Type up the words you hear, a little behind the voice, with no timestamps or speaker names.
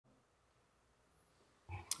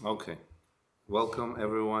Okay, welcome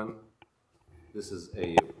everyone. This is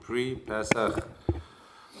a pre-Pesach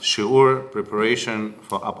shiur preparation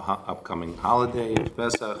for upcoming holiday of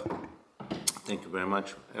Pesach. Thank you very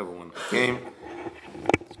much, everyone who came.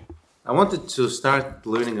 I wanted to start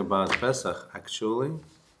learning about Pesach actually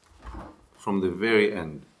from the very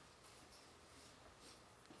end,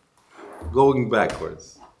 going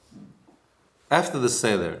backwards. After the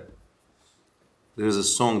Seder, there's a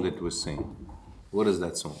song that we sing. What is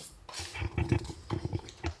that song?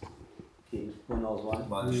 Who knows one?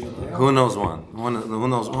 Who knows one? Who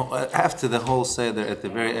knows one? After the whole Seder, at the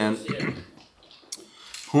very end,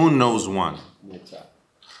 who knows one?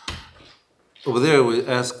 Over there we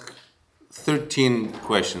ask 13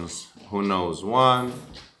 questions. Who knows one?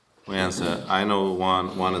 We answer, I know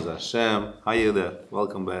one. One is Hashem. Hi you there.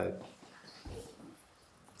 Welcome back.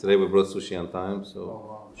 Today we brought sushi on time,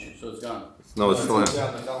 so... So it's gone. No, it's still in.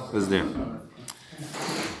 It's there.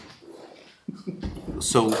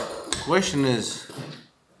 So, question is,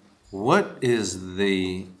 what is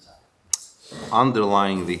the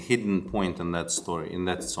underlying, the hidden point in that story, in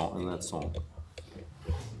that song?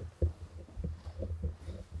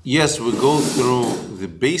 Yes, we go through the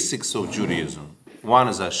basics of Judaism. One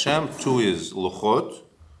is Hashem, two is Luchot,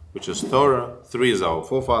 which is Torah, three is our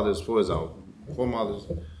forefathers, four is our foremothers,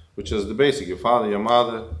 which is the basic, your father, your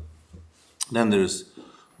mother. Then there's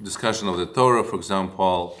discussion of the Torah, for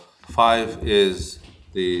example. 5 is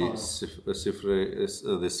the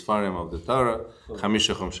Sfarim of the Torah,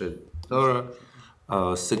 Chamisha Chomshei Torah.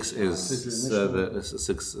 6 is the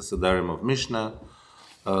 6 Sedarim of Mishnah.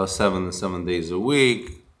 7 is 7 days a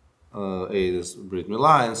week. 8 is Brit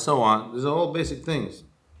Milah, and so on. These are all basic things.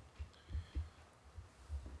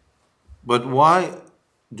 But why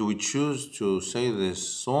do we choose to say this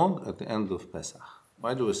song at the end of Pesach?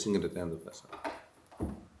 Why do we sing it at the end of Pesach?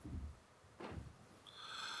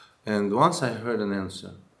 And once I heard an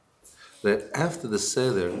answer, that after the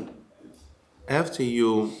Seder, after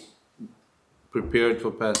you prepared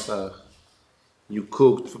for Pesach, you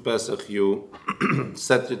cooked for Pesach, you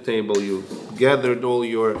set your table, you gathered all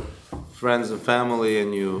your friends and family,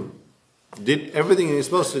 and you did everything you're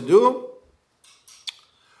supposed to do,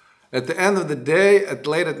 at the end of the day,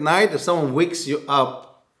 late at night, if someone wakes you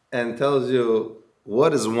up and tells you,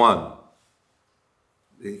 what is one?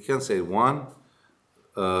 You can't say one.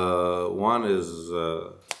 One is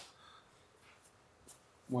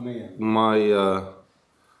 1 a.m. my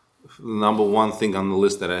number one thing on the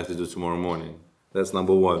list that I have to do tomorrow morning. That's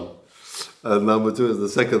number one. Number 2 is the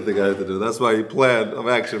second thing I have to do. That's my plan of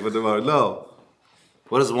action for tomorrow. No.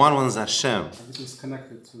 What is one? One is Hashem. Everything's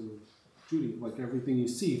connected to Judaism, like everything you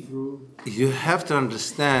see through. You have to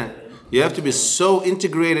understand, you have to be so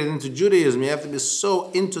integrated into Judaism, you have to be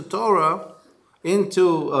so into Torah,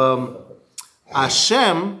 into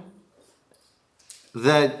Hashem,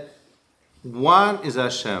 that one is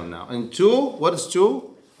Hashem now. And 2, what is 2?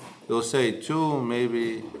 You'll say 2,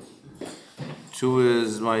 maybe 2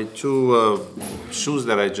 is my 2 shoes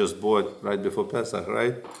that I just bought right before Pesach,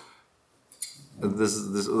 right? This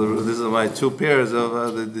is my 2 pairs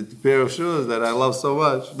of the pair of shoes that I love so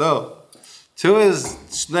much. No, 2 is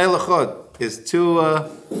Shnei Lechot, is 2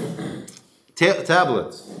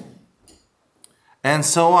 tablets, and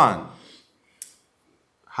so on.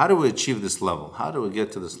 How do we achieve this level? How do we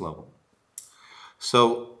get to this level?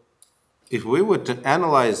 So, if we were to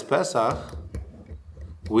analyze Pesach,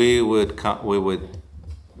 we would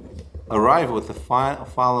arrive with the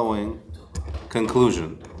following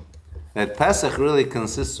conclusion: that Pesach really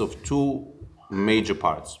consists of 2 major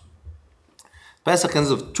parts. Pesach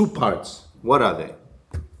consists of 2 parts. What are they?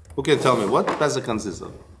 Who can tell me what Pesach consists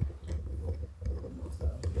of?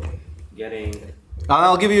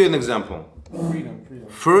 I'll give you an example. Freedom.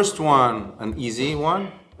 First one, an easy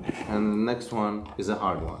one, and the next one is a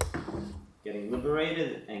hard one. Getting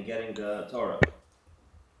liberated and getting the Torah.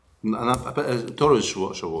 Torah is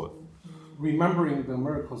Shavuot. Remembering the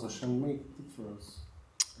miracles Hashem made for us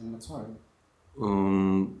in the time.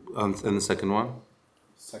 And the second one?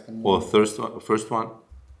 Second Or one. first one?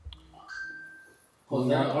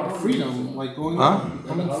 Well, our freedom, like going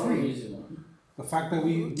coming free. The fact that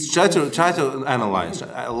we Try to analyze.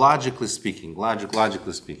 Logically speaking,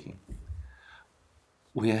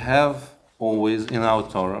 we have always in our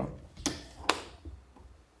Torah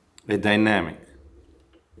a dynamic.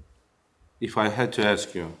 If I had to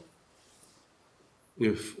ask you,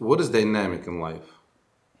 what is dynamic in life?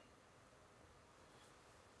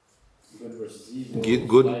 Good versus evil.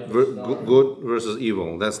 Good versus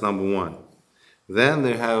evil. That's number 1. Then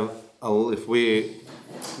they have, if we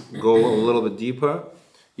go a little bit deeper,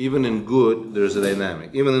 even in good, there's a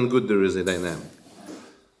dynamic. Even in good, there is a dynamic.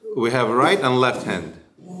 we have right and left hand.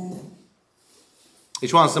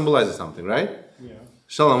 Each one symbolizes something, right? Yeah.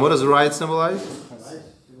 Shalom, what does right symbolize?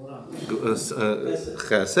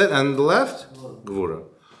 Chesed, and the left? Gvura.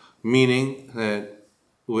 Meaning that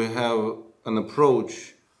we have an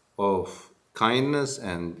approach of kindness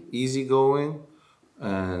and easygoing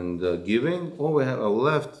and giving, or we have our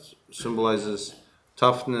left symbolizes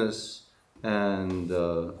toughness and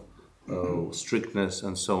strictness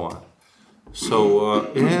and so on.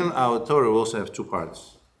 So in our Torah we also have two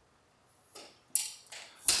parts.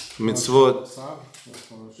 Mitzvot.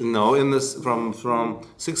 No, in this from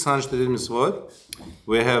 600 mitzvot,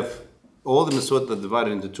 we have all the mitzvot that are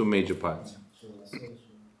divided into two major parts.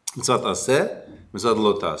 Mitzvot aseh, mitzvot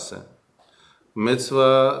lo taseh.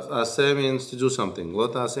 Mitzvah aseh means to do something. Lo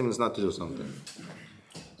taseh means not to do something.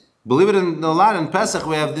 Believe it or not, in Pesach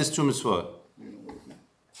we have these two mitzvot.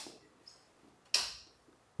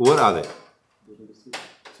 What are they?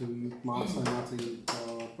 To eat matzah, not to eat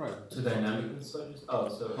bread. Two dynamic mitzvahs? Oh,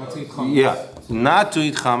 so. Not to eat chametz. Yeah, not to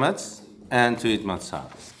eat chametz and to eat matzah.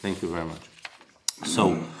 Thank you very much.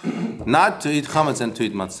 So, not to eat chametz and to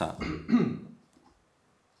eat matzah.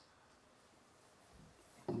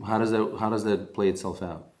 How does that play itself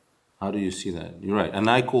out? How do you see that? You're right. And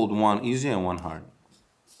I called one easy and one hard.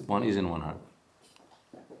 One easy and one hard.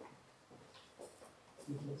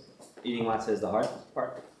 Eating matzah is the hard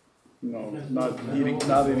part? No, not eating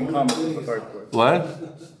chametz is the hard part. What?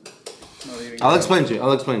 I'll explain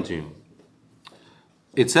to you.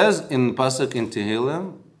 It says in Pasuk in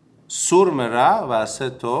Tehillim, Sur mera v'aseh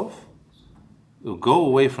tov, go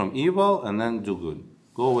away from evil and then do good.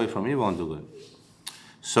 Go away from evil and do good.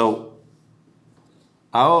 So,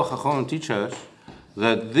 our Chacham teach us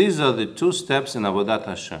that these are the two steps in Avodat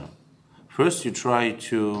Hashem. First, you try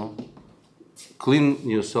to clean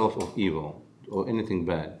yourself of evil or anything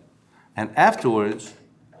bad. And afterwards,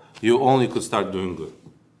 you only could start doing good.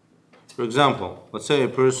 For example, let's say a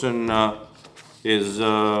person is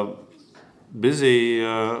busy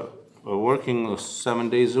working 7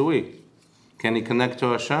 days a week. Can he connect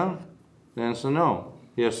to Hashem? The answer no.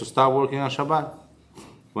 He has to stop working on Shabbat.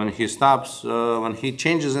 When he stops, when he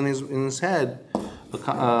changes in his head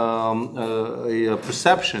a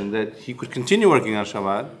perception that he could continue working on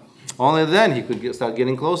Shabbat, only then he could start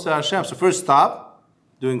getting close to Hashem. So first stop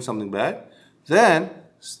doing something bad, then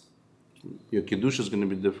your Kiddush is going to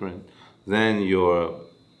be different, then your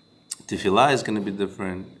Tefillah is going to be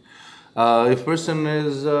different. If a person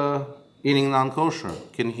is eating non-kosher,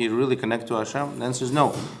 can he really connect to Hashem? The answer is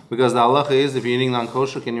no. Because the halacha is, if you're eating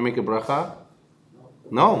non-kosher, can you make a bracha?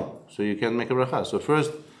 No. So you can't make a bracha. So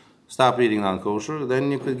first, stop eating non-kosher,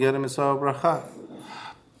 then you could get a mitzvah bracha.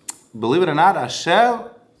 Believe it or not, Hashem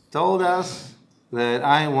told us that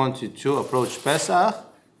I want you to approach Pesach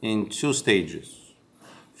in two stages.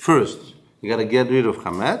 First, you got to get rid of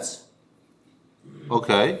chametz.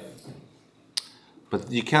 Okay.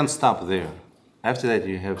 But you can't stop there. After that,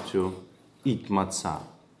 you have to eat matzah.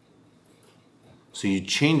 So you're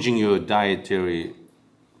changing your dietary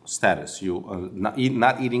status. You are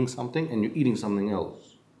not eating something and you're eating something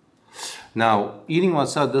else. Now, eating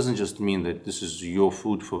matzah doesn't just mean that this is your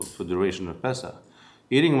food for the duration of Pesach.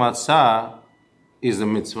 Eating matzah is a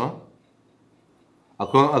mitzvah.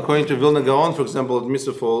 According to Vilna Gaon, for example, it's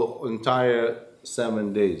mitzvah for entire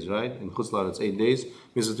 7 days, right? In Chutz La'aretz, it's 8 days,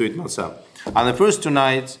 mitzvah to eat matzah. On the first 2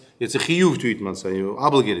 nights, it's a chiyuv to eat matzah. You're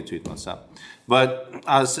obligated to eat matzah. But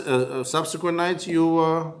as subsequent nights,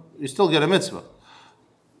 you still get a mitzvah.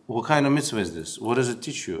 What kind of mitzvah is this? What does it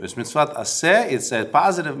teach you? It's mitzvah aseh. It's a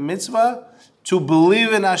positive mitzvah to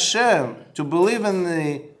believe in Hashem, to believe in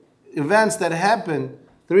the events that happened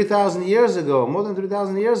 3,000 years ago, more than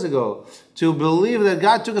 3,000 years ago, to believe that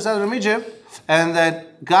God took us out of Egypt and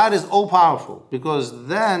that God is all-powerful, because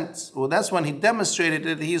that's when He demonstrated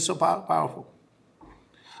that He is so powerful.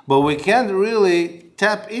 But we can't really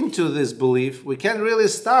tap into this belief, we can't really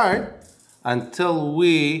start until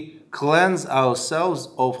we cleanse ourselves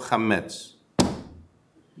of chametz.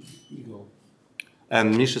 Ego.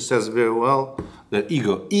 And Misha says very well that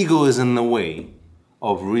ego is in the way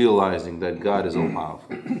of realizing that God is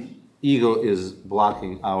all-powerful. Ego is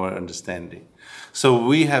blocking our understanding. So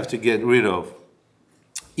we have to get rid of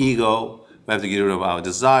ego, we have to get rid of our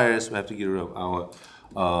desires, we have to get rid of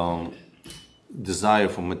our desire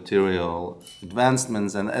for material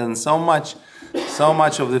advancements and so much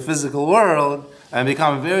of the physical world, and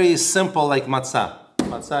become very simple like matzah.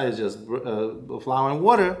 Matzah is just flour and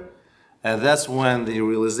water, and that's when the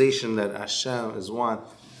realization that Hashem is one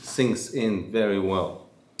sinks in very well.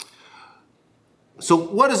 So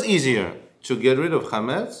what is easier, to get rid of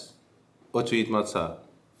chametz or to eat matzah?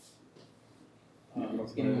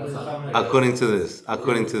 According to this.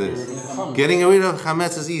 Getting rid of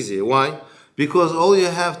chametz is easy. Why? Because all you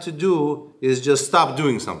have to do is just stop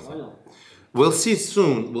doing something. We'll see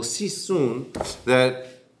soon that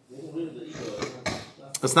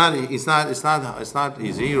it's not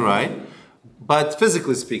easy, right? But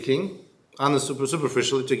physically speaking, on the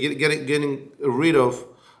superficially, to getting rid of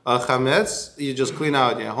chametz, you just clean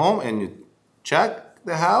out your home and you check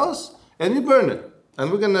the house and you burn it.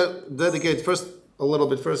 And we're gonna dedicate first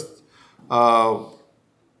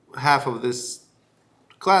half of this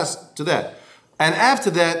class to that. And after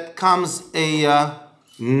that comes a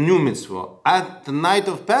new mitzvah. At the night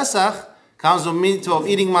of Pesach comes a mitzvah of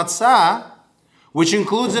eating matzah, which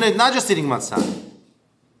includes in it not just eating matzah.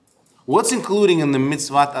 What's including in the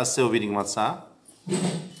mitzvah aseh of eating matzah?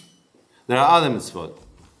 There are other mitzvot.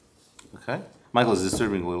 Okay? Michael is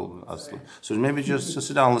disturbing a little bit. So maybe just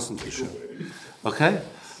sit down and listen to the show. Okay?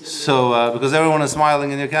 So, because everyone is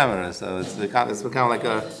smiling in your camera, so it's kind of like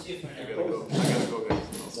a...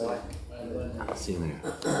 See you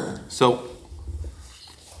later. So,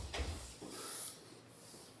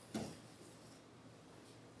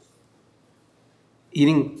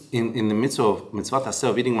 eating in the mitzvah of mitzvah aseh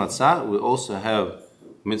of eating matzah, we also have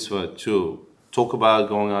mitzvah to talk about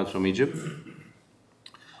going out from Egypt,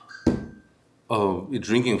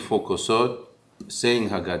 drinking 4 kosot, saying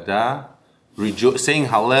Haggadah, saying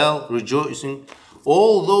Hallel, rejoicing.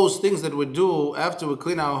 All those things that we do after we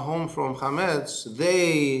clean our home from chametz,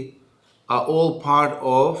 they are all part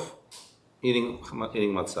of eating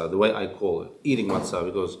matzah, the way I call it, eating matzah,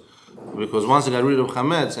 because once you got rid of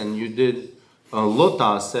chametz and you did lo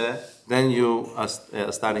ta'aseh, then you are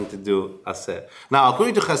starting to do aseh. Now,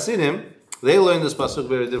 according to Hasidim, they learn this pasuk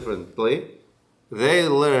very differently. They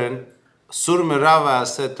learn sur merava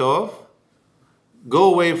aseh tov,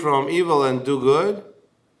 go away from evil and do good.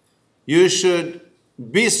 You should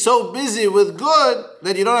be so busy with good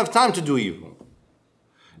that you don't have time to do evil.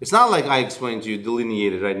 It's not like I explained to you,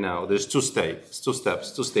 delineated right now. There's 2 steps,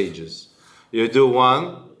 2 stages. You do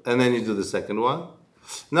one, and then you do the second one.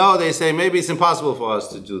 No, they say maybe it's impossible for us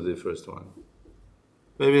to do the first one.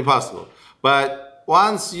 Maybe impossible. But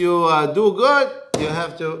once you do good, you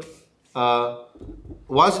have to...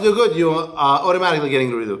 once you do good, you are automatically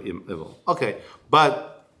getting rid of evil. Okay,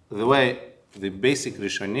 but the way the basic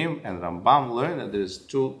Rishonim and Rambam learn that there's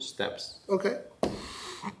 2 steps. Okay.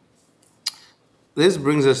 This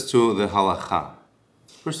brings us to the halakha.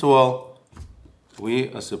 First of all,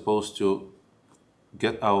 we are supposed to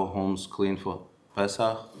get our homes clean for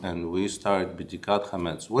Pesach, and we start B'dikat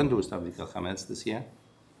Chametz. When do we start B'dikat Chametz this year?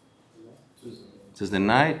 It is the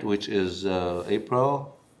night, which is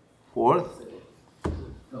April 4th?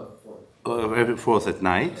 April 4th at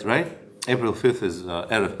night, right? April 5th is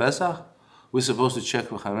Erev Pesach. We're supposed to check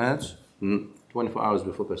for Chametz 24 hours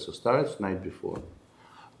before Pesach starts, night before.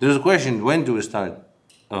 There's a question, when do we start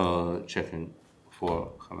checking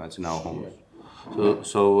for Chametz in our homes?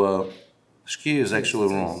 So Shki is actually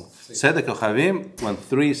wrong. Tzedek Kochavim, when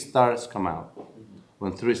 3 stars come out.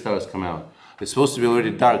 When 3 stars come out. It's supposed to be already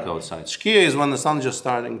dark outside. Shkia is when the sun is just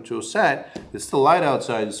starting to set. It's still light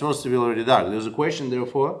outside. It's supposed to be already dark. There's a question,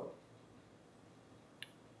 therefore.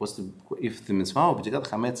 If the mitzvah of B'dikat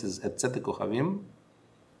Chametz is at Tzedek Kochavim,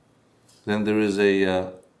 then there is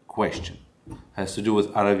a question. It has to do with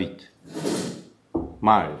Aravit.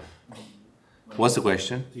 Mariv. What's the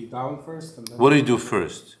question? Do you daven first? And then what do you do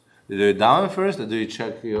first? Do you daven first, or do you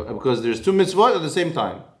check because there's 2 mitzvot at the same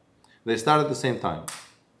time. They start at the same time.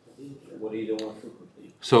 What do you do more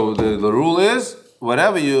frequently? So the rule is,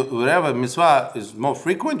 whatever mitzvah is more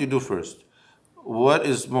frequent, you do first. What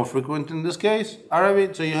is more frequent in this case?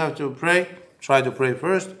 Aravit. So you have to try to pray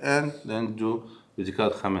first, and then do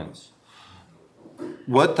B'dikat Chametz.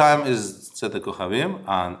 What time is Tzedek Kochavim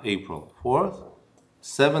on April 4th?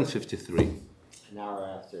 7:53. An hour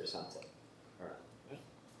after sunset.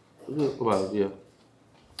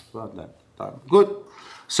 About that time. Good.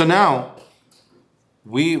 So now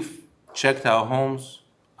we've checked our homes.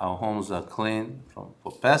 Our homes are clean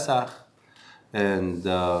for Pesach, and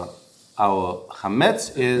our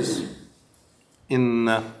chametz is in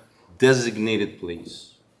a designated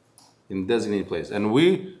place. And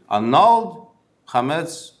we annulled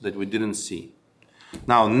chametz that we didn't see.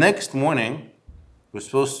 Now, next morning, we're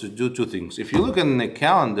supposed to do 2 things. If you look in the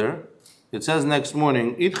calendar, it says next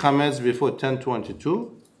morning, eat chametz before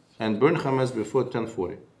 10:22 and burn chametz before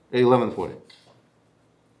 11:40.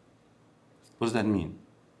 What does that mean?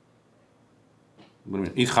 What do you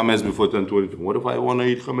mean? Eat chametz before 10:22. What if I want to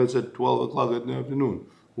eat chametz at 12 o'clock in the afternoon?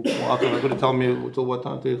 How can I tell me until what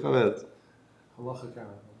time to eat chametz? halacha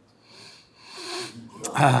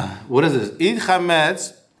What is this? Eat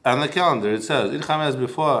chametz on the calendar. It says eat chametz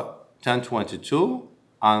before 10:22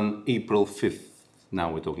 on April 5th.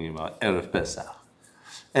 Now we're talking about Erev Pesach,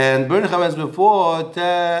 and burn chametz before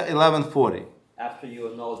 11:40. After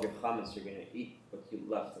you annul your chametz, you're going to eat what you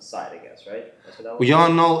left aside, I guess, right? That's what that You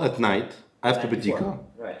annul at night after Night before. bedika,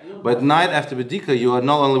 Right. but night after bedika you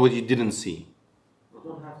annul only what you didn't see. You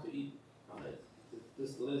don't have to eat chametz.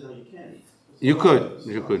 This lays on you can eat. You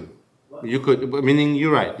could, meaning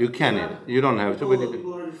you're right. You can eat. You don't have to. But you could.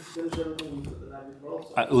 People already finished everything the night before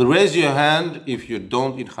also. Raise your hand if you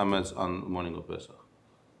don't eat chametz on the morning of Pesach.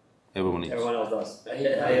 Everyone eats. Everyone else does. I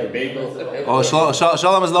have bagels. Oh,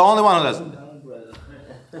 Shalom is the only one who doesn't.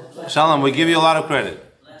 Shalom, we give you a lot of credit.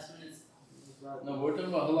 No, we're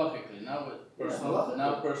talking about halakhically, not with personal, halakhically.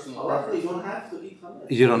 not personal Luckily, preference. you don't have to eat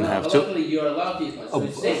chametz. You don't No, have but to. luckily you're allowed to eat chametz. So Oh.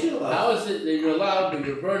 you say, how is it that you're allowed, but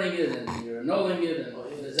you're burning it and you're annulling it?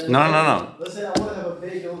 And No. Let's say I want to have a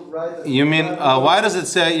bagel right. You mean why does it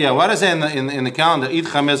say? Yeah, why does it say in the calendar eat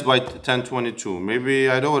chametz by 10:22? Maybe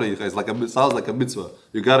I know what it is. Like sounds like a mitzvah.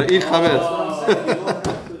 You gotta eat chametz.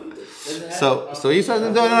 So he says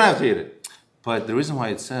you don't have to eat it. But the reason why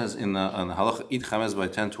it says in the halacha eat chametz by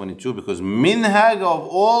 10:22 because minhag of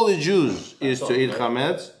all the Jews is to eat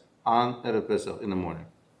chametz on Erev Pesach in the morning.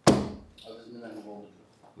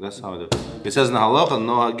 That's how it is. It says in the halacha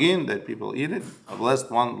nohagin that people eat it. A blessed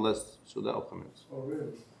one, blessed suda of chametz. Oh,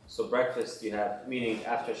 really? So breakfast you have, meaning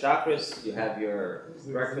after chakras, you have your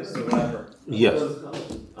breakfast or whatever. Yes.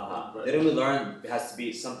 Didn't we learn it has to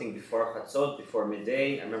be something before chatzot, before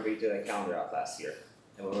midday? I remember you did that calendar out last year.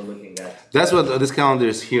 And we were looking at... That's what this calendar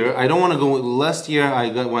is here. I don't want to go. Last year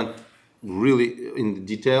went really in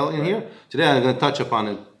detail in here. Today I'm going to touch upon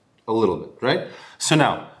it a little bit, right? So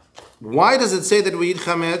now, why does it say that we eat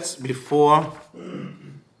chametz before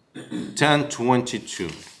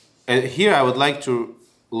 10:22? And here I would like to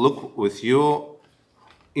look with you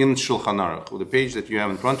in Shulchan Aruch, with the page that you have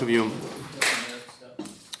in front of you.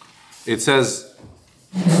 It says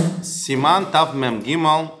Siman Tav Mem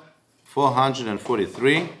Gimel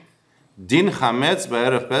 443 Din Chametz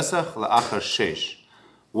b'Erev Pesach la'achar Sheish.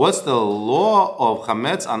 What's the law of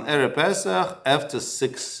Chametz on Erev Pesach after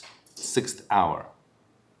sixth hour?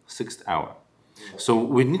 Sixth hour. So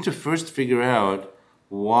we need to first figure out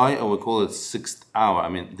why we call it sixth hour. I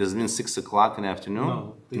mean, does it mean 6 o'clock in the afternoon?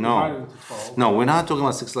 No. They divide it into 12. No, we're not talking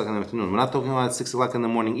about 6 o'clock in the afternoon. We're not talking about 6 o'clock in the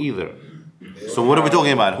morning either. So what are we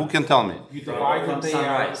talking about? Who can tell me? You divide the From day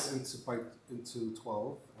sunrise. out into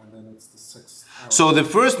 12, and then it's the 6th hour. So the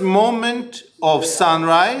first moment of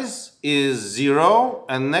sunrise is 0,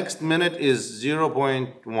 and next minute is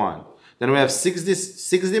 0.1. Then we have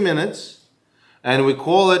 60 minutes, and we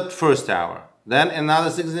call it first hour. Then another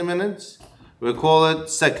 60 minutes, we call it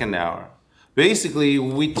second hour. Basically,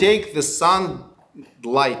 we take the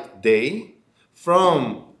sunlight day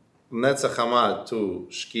from Netzach Hamad to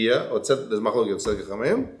Shkia, or there's Machlokes Tzedek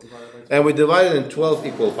Chamim, and we divide it in 12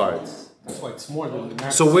 equal parts. That's why it's more than the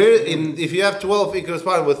next. So if you have 12 equal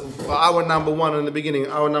parts with hour number 1 in the beginning,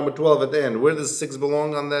 hour number 12 at the end, where does 6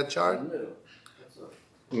 belong on that chart?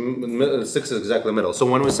 6 is exactly middle. So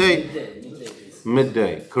when we say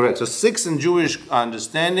midday, correct. So 6 in Jewish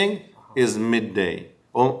understanding is midday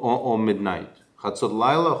or midnight. Chatzot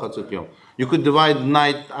Laila or Chatzot Yom. You could divide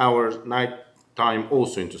night time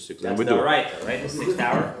also into 6. That's we the do. right, right? The 6th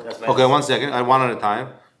hour. That's what Okay, 1 second. One at a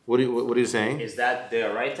time. What are you saying? Is that the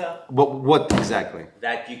oraita? But what exactly?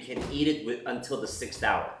 That you can eat it until the 6th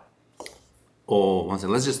hour. Oh, 1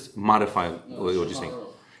 second. Let's just modify what you're saying.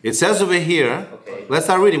 It says over here. Okay. Let's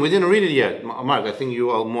start reading. We didn't read it yet, Mark. I think you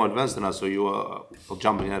are more advanced than us, so you are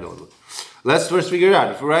jumping ahead a little bit. Let's first figure it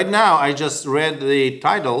out. For right now, I just read the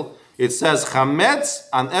title. It says Chametz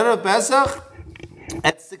on Erev Pesach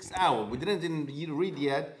at 6 hours. We didn't read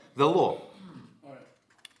yet the law.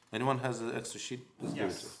 Anyone has an extra sheet? Let's give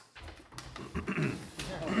it to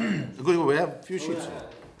you. Good, we have a few sheets.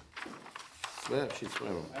 We have sheets for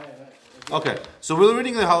everyone. Okay, so we're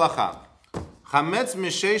reading the halacha. Chametz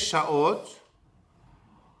mishesh shaot.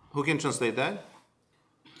 Who can translate that?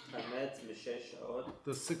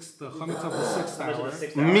 The chametz of the 6th hour.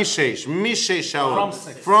 Mishesh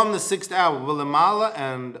shaot. From the 6th hour, v'lemala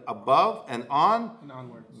and above and on. And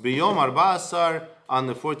onwards. Biyom arba asar on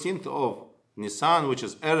the 14th of Nisan, which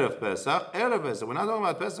is Erev Pesach. Erev Pesach. We're not talking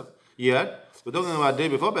about Pesach yet. We're talking about day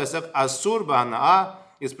before Pesach. Asur b'hana'ah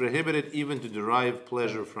is prohibited even to derive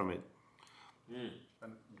pleasure from it.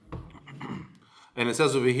 And it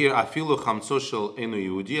says over here, afilu chamtzo shel enu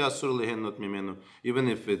Yehudi asur lehenot mimenu. Even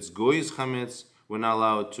if it's goy's chametz, we're not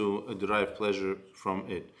allowed to derive pleasure from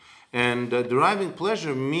it. And deriving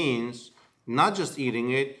pleasure means not just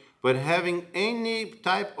eating it, but having any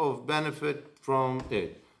type of benefit from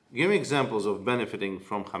it. Give me examples of benefiting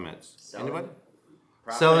from chametz. Selling. Anybody?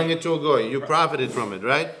 Profiting. Selling it to a goy. You profited from it,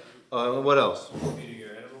 right? What else? Feeding your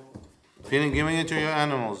animal. Feeding, giving it to your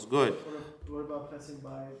animals. Good. What about passing by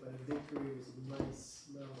a bakery with a nice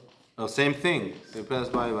smell? Oh, same thing. You pass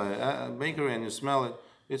by a bakery and you smell it.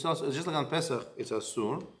 It's just like on Pesach. It's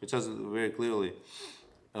asur. It says it very clearly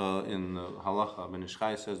in halacha. Ben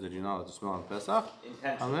Ishchai says that you're not allowed to smell on Pesach.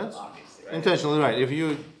 Intentionally, obviously, right? Intentionally, right? If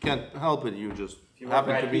you can't help it, you just If you work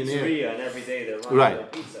happen at to a be near. pizzeria and every day they're running Right. their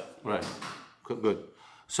pizza. Right. Good.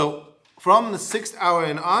 So from the 6th hour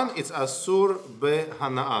and on, it's asur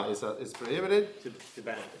behana'a. It's prohibited To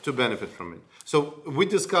benefit. to benefit from it. So we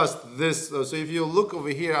discussed this. So if you look over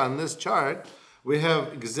here on this chart, we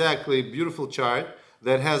have exactly beautiful chart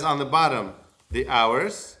that has on the bottom the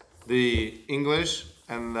hours, the English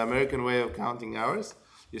and the American way of counting hours.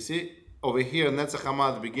 You see over here, Netzach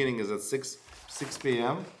Hamad, the beginning is at 6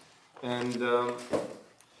 p.m. and the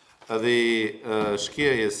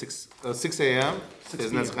Shkia is 6 a.m.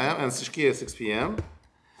 is Netzach Hamad, and Shkia is 6 p.m.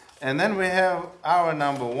 And then we have hour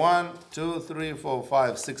number 1, 2, 3, 4,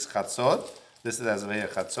 5, 6 chatzot. This is as via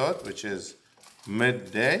chatzot, which is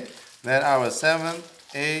midday. Then hour 7,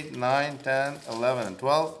 8, 9, 10, 11, and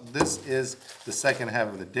 12. This is the second half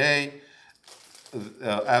of the day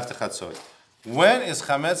after chatzot. When is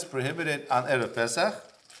chametz prohibited on Erev Pesach?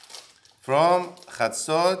 From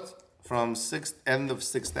chatzot, from end of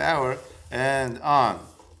 6th hour and on.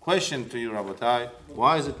 Question to you, Rabotai,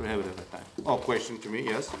 why is it prohibited at that time? Oh, question to me,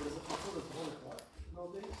 yes?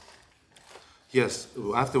 Yes,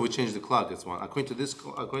 after we change the clock, it's one. According to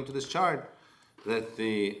this chart, that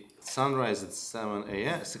the sunrise at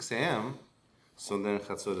 6 a.m., so then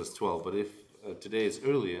Chatzot is 12. But if today is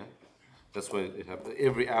earlier, that's why it happens.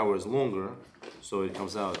 Every hour is longer, so it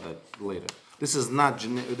comes out later. This is not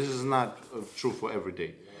true for every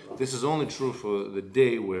day. This is only true for the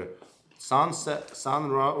day where sun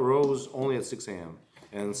rose only at 6 a.m.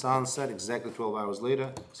 and sun set exactly 12 hours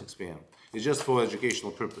later, 6 p.m. It's just for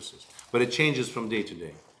educational purposes, but it changes from day to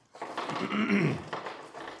day.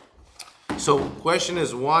 So, question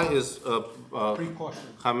is, why is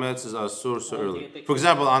chametz is asur so early? For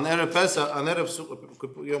example, on Erev Pesach, on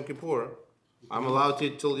Erev Yom Kippur, I'm allowed to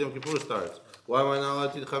eat till Yom Kippur starts. Why am I not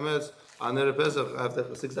allowed to eat chametz on Erev Pesach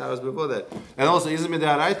after 6 hours before that? And also, is it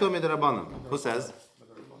midaraita or midarabanan? Who says?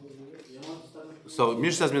 So,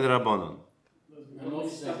 Mish says midarabanan.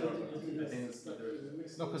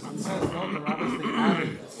 No, because it says, no, the rabbis, they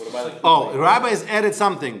added this. Oh, rabbis added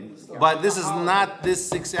something, but this is not this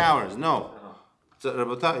 6 hours. No. So,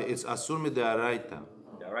 Rabotai, it's asur midaraita.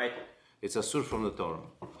 Right. It's asur from the Torah.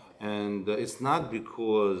 And it's not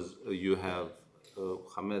because you have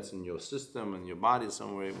chametz in your system and your body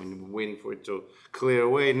somewhere when you're waiting for it to clear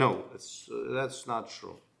away. No, that's not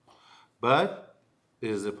true. But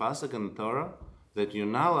there's a pasuk in the Torah that you're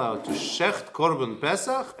not allowed to shecht korban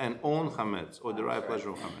Pesach and own chametz or derive pleasure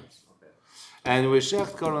of chametz. And with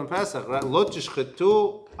shecht korban Pesach, lo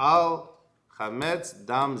tishchetu al chametz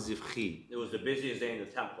dam zivchi. It was the busiest day in the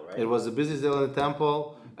temple, right? It was the busiest day in the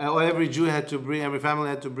temple. Every Jew had to bring, every family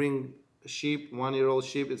had to bring sheep, 1-year-old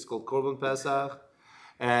sheep. It's called korban Pesach.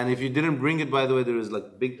 And if you didn't bring it, by the way, there is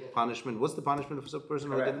like big punishment. What's the punishment for a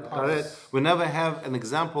person who didn't karet? We never have an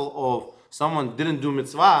example of someone didn't do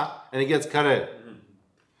mitzvah and he gets karet.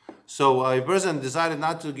 So a person decided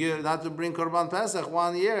not to bring korban Pesach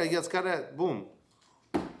 1 year, he gets karet. Boom.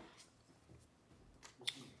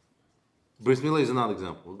 Brit Milah is another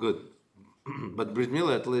example. Good. But Brit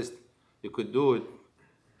Milah, at least, you could do it.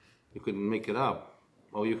 You could make it up.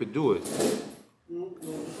 Or you could do it.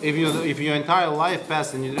 If your entire life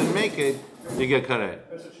passed and you didn't make it, you get karet.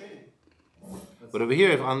 But over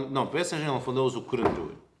here, Pesach for those who couldn't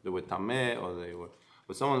do it. They were tameh or they were...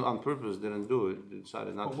 But someone on purpose didn't do it, they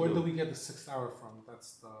decided not to do it. Where do we get the 6th hour from?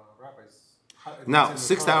 That's the rabbis. Now,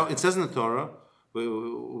 6th hour, it says in the Torah,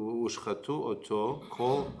 Ushchatu oto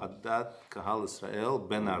kol adat kahal Israel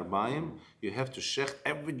ben arbaim. You have to shecht,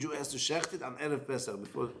 every Jew has to shecht it on Erev Pesach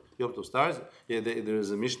before Yom Tov starts. Yeah, there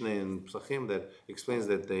is a Mishnah in Psachim that explains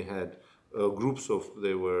that they had groups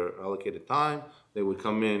they were allocated time. They would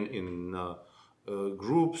come in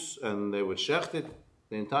groups and they would shecht it.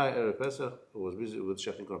 The entire Erev Pesach was busy with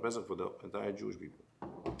shechting Korban Pesach for the entire Jewish people.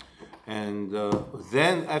 And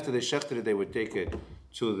then after they shechted it, they would take it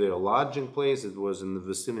to their lodging place. It was in the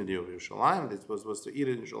vicinity of Yerushalayim. They were supposed to eat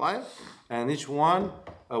it in Yerushalayim. And each one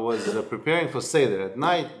was preparing for Seder. At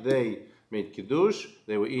night, they made Kiddush.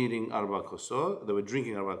 They were eating Arba Kosod. They were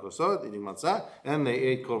drinking Arba Kosod, eating matzah. And they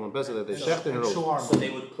ate Korban Pesach that they shechted and roasted. So they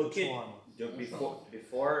would cook it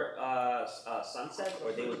before sunset,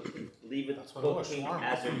 or they would leave it That's what it was, cooking shawarma.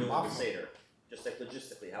 as they're doing the Falafel. Seder? Just like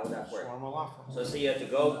logistically, how would that work? Shawarma falafel. So say you have to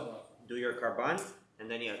go do your karban, and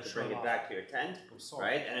then you have to bring it back to your tent,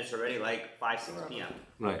 right? And it's already like 5-6 p.m.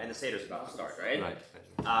 Right. And the Seder's about to start, right? Right.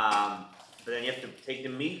 But then you have to take the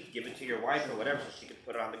meat, give it to your wife or whatever, so she can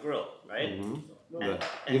put it on the grill, right? Right.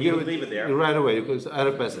 And you would leave it there. Right away, because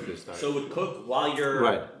Arab Pesach is starting. So it would cook while you're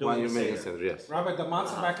Right, doing while the you're making Seder. Seder, yes. Rabbi, the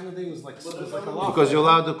matzah back in the day was like a falafel. Because you're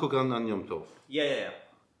allowed to cook on Yom Tov. Yeah.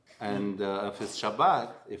 And if it's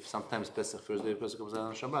Shabbat, if sometimes Pesach, first day of Pesach comes out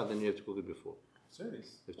on Shabbat, then you have to cook it before.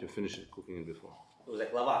 Serious? You have to finish it, cooking it before. It was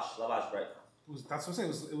like lavash bread. That's what I'm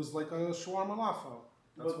saying. It was like a shawarma falafel.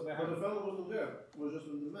 That's what they But had. the fellow wasn't there. It was just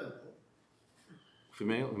with the men.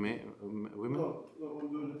 Female, women? No, when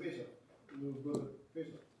we were in the Pesach. We were doing the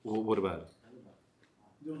Pesach. What about it?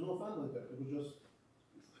 There was no family there. It was just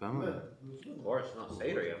Family? men. Of course, no,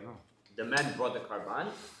 Seder, yeah. No. The men brought the karban.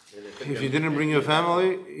 If you didn't bring your family,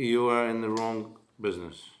 you are in the wrong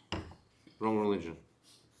business, wrong religion.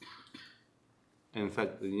 In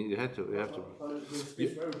fact, you have to. There's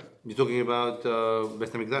space for everybody. You're talking about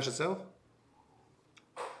Beit HaMikdash itself?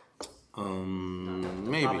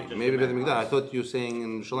 Maybe Beit HaMikdash. I thought you were saying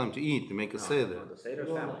in Shalom to eat, to make a seder. The Seder's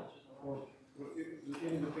family.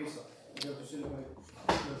 Eating the Pesach. You have to sit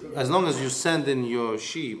like. As long as you send in your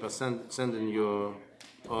sheep, or send in your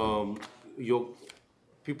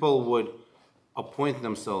people would appoint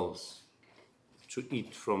themselves to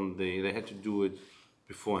eat from they had to do it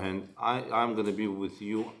beforehand. I'm going to be with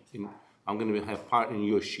you I'm going to have part in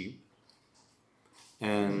your sheep,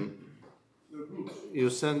 and you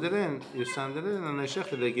send it in,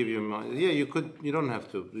 and they give you money. Yeah, you don't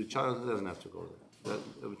have to. The child doesn't have to go there.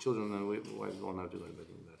 The children and wives don't have to go to Beit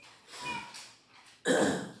HaMikdash.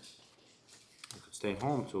 You could stay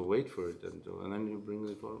home to wait for it, and then you bring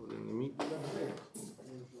the meat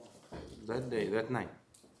that day, that night.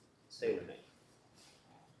 Seder night.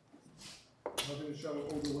 How can you travel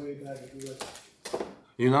all the way back if you left?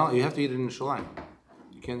 You have to eat it in Shalim.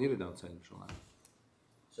 You can't eat it outside of Shalim.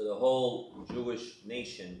 So the whole Jewish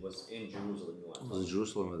nation was in Jerusalem. It was in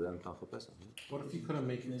Jerusalem at the end of Pesach. What if you couldn't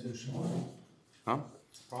make it to shawarma? Huh?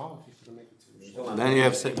 It's a problem if you couldn't make it to shawarma. Then you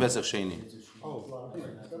have Pesach Sheni. Oh,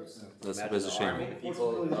 That's Imagine Pesach the army, Sheni. the people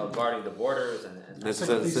guarding the borders and That's they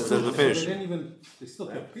the finish. didn't even. They still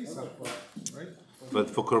kept peace out, right? But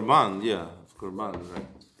for Korban, yeah, for Korban, right?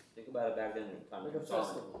 think about it back then in time Like a of Solomon.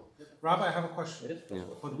 festival. Rabbi, I have a question. It is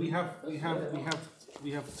festival. But we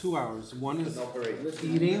have 2 hours. One is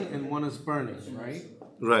eating and one is burning, right?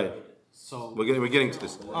 Right. So We're getting to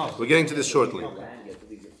this. Oh. We're getting to this shortly. You have to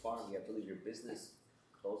leave your farm, you have to leave your business.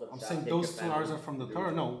 Close up I'm shop, saying take those your 2 family. hours are from the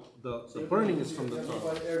Torah. No, the burning is from the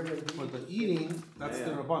Torah. But the eating, that's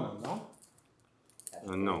the Rabbanan, no?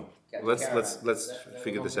 No. Let's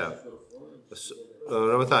figure this out.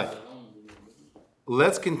 Rabbi,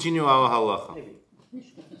 let's continue our halacha.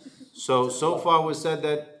 So far we said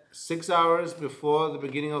that 6 hours before the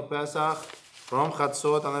beginning of Pesach, from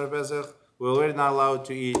Chatzot and Pesach, we're already not allowed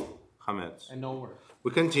to eat chametz. And no work.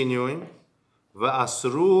 We're continuing.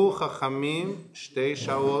 Va'asru chachamim shtei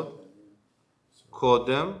shaot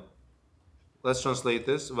kodem. Let's translate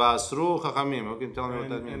this. Va'asru chachamim. You can tell me what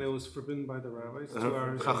that And means. it was forbidden by the rabbis. 2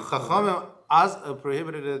 hours. Chachamim as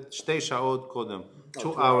prohibited it shtei shaot kodem.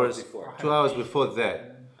 2 hours. before. 2 hours before that.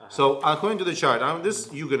 So according to the chart, this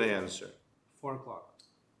you're gonna answer. 4 o'clock.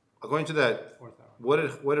 According to that, 4th hour.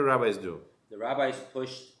 what did rabbis do? The rabbis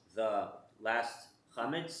pushed the last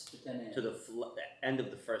chametz to the end of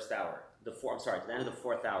the first hour. To the end of the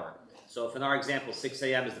 4th hour. So if in our example 6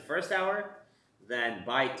 a.m. is the first hour, then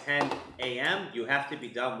by 10 a.m. you have to be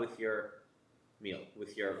done with your meal,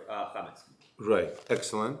 with your chametz. Right.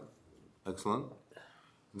 Excellent.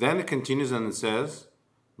 Then it continues and it says,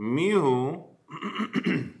 Mihu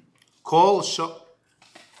kol sha.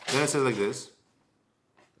 Then it says like this.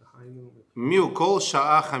 Mihu kol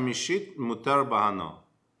sha'a chamishit mutar bahana.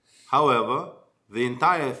 However, the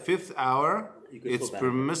entire 5th hour, it's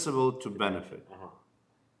permissible to benefit.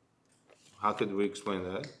 How could we explain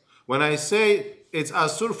that? When I say it's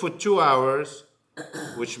asur for 2 hours,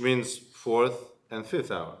 which means 4th and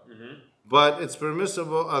 5th hour. But it's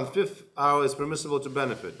permissible on 5th hour. It's permissible to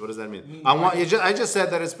benefit. What does that mean? I just said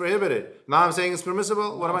that it's prohibited. Now I'm saying it's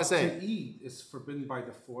permissible. What am I saying? To eat is forbidden by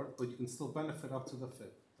the 4th, but you can still benefit up to the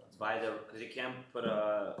 5th. Because you can't put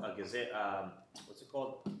a gazette. What's it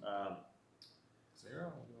called?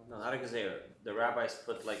 Zero? No, not a gazette. The rabbis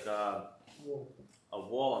put like a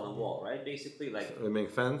wall on the wall, right? Basically, like They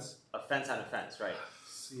make fence. a fence on a fence, right?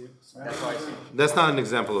 See it? That's why I say. That's not an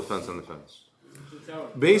example of fence on the fence.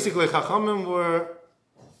 Basically, Chachamim were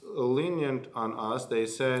lenient on us. They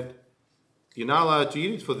said, you're not allowed to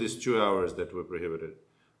eat it for these 2 hours that were prohibited,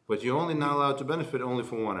 but you're only not allowed to benefit only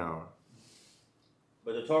for 1 hour.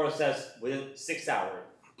 But the Torah says within 6 hours,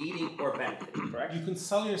 eating or benefiting, correct? You can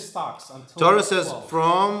sell your stocks until Torah says 12.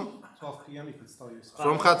 from 12 p.m. you can sell your stocks.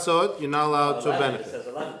 from Chatzot, you're not allowed to 11, benefit. It says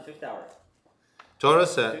 11, 5th hour. Torah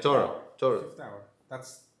said, Fifth Torah. hour. Fifth hour.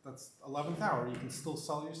 That's 11th hour. You can still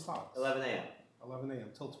sell your stocks. 11 a.m. 11 a.m.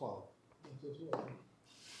 till 12.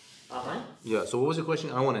 Uh-huh. Yeah, so what was your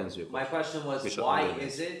question? I want to answer your question. My question was, Misha, why I'll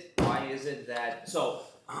is it that, so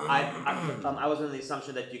I was under the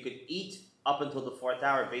assumption that you could eat up until the 4th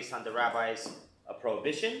hour based on the rabbi's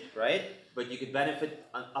prohibition, right? But you could benefit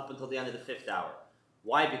up until the end of the 5th hour.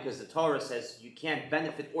 Why? Because the Torah says you can't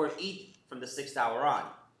benefit or eat from the 6th hour on.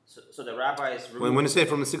 So the rabbis When you say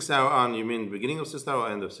from the 6th hour on, you mean beginning of 6th hour or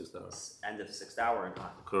end of 6th hour? end of 6th hour and on.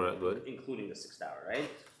 Correct, good. Including the 6th hour, right?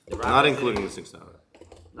 Not including the 6th hour.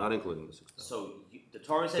 Not including the 6th hour. So the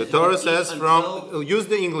Torah says The you Torah can eat says until, use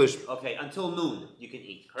the English. okay, until noon you can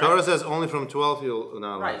eat, correct? Torah says only from 12 you'll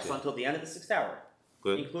not allowed Right, to so eat. until the end of the 6th hour,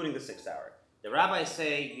 Good, including the 6th hour. The rabbis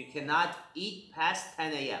say you cannot eat past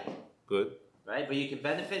 10 a.m., good, right? But you can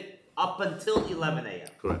benefit up until 11 a.m.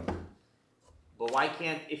 correct. But why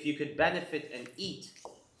can't, if you could benefit and eat,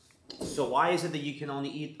 so why is it that you can only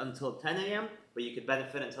eat until 10 a.m., but you could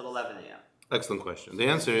benefit until 11 a.m.? Excellent question. The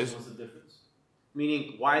answer is, What's the difference?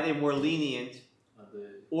 Meaning, why are they more lenient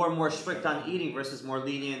or more strict on eating versus more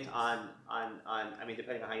lenient on I mean,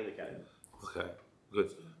 depending on how you look at it. okay,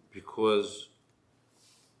 good. Because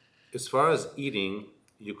as far as eating,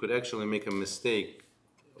 you could actually make a mistake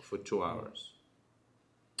for 2 hours.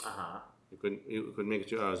 Uh-huh. You could make it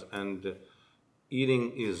 2 hours, and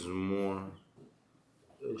eating is more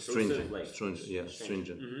stringent. like,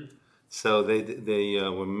 Stringent. Mhm. So they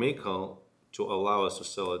were makel to allow us to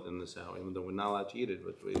sell it in this hour, even though we're not allowed to eat it,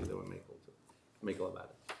 but they were makel about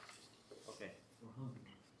it. Okay.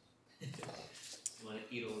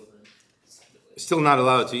 Still not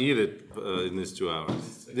allowed to eat it in these 2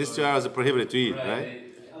 hours. These 2 hours are prohibited to eat, right?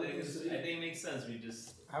 I think it makes sense. We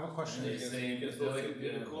just I have a question. they're saying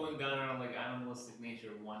they're cooling down on like animalistic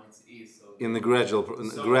nature of wanting to eat. So In the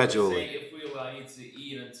so gradually. Saying if we allow you to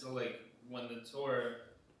eat until like when the Torah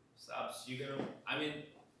stops, you're gonna. I mean,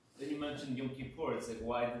 then you mentioned Yom Kippur. It's like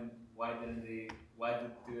why did they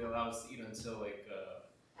allow us to eat until like?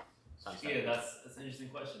 Yeah, that's an interesting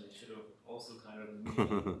question. They should have also kind of.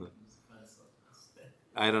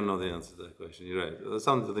 I don't know the answer to that question. You're right. That's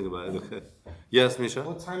something to think about. Okay. Yes, Misha?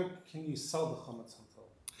 What time can you sell the chametz until?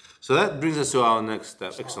 So that brings us to our next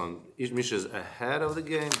step. Excellent. Misha's ahead of the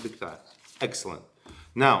game, big time. Excellent.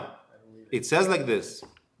 Now, it says like this.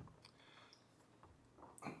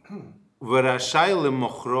 V'rashai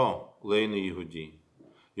lemochro leinu Yehudi.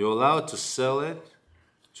 You're allowed to sell it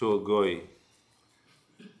to a goy.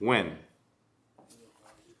 When?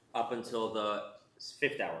 Up until the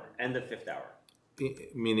 5th hour, end of 5th hour.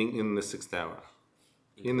 Meaning in the 6th hour.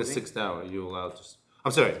 In the 6th hour, you're allowed to.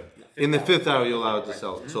 I'm sorry. In the 5th hour, you're allowed to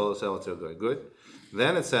sell it to a goy. Good.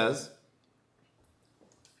 Then it says,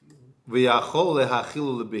 "V'yachol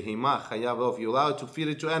lehachilu lebehima chayav of." You're allowed to feed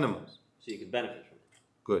it to animals. So you can benefit from it.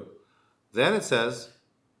 Good. Then it says,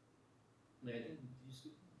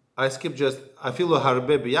 I skip just afilu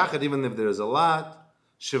harbe biyachad, even if there is a lot.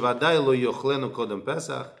 Shivadai lo yochlenu kodem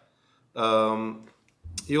Pesach.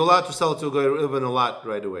 You're allowed to sell it to a guy even a lot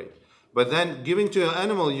right away. But then giving to an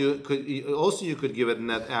animal, you could give it in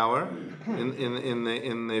that hour,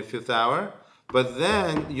 in the 5th hour. But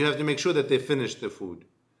then you have to make sure that they finish the food,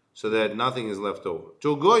 so that nothing is left over.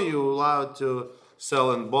 To a guy, you're allowed to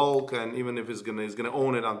sell in bulk, and even if he's gonna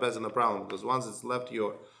own it on Pesach, no problem, because once it's left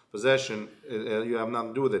your possession, you have nothing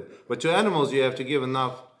to do with it. But to animals, you have to give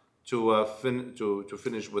enough to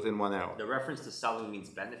finish within 1 hour. The reference to selling means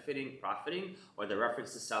benefiting, profiting, or the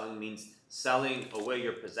reference to selling means selling away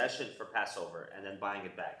your possession for Passover and then buying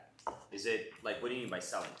it back. Is it like, what do you mean by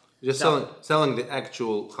selling? Just selling the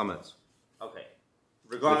actual chametz. Okay.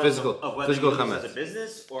 Regardless of whether physical you do chametz. this as a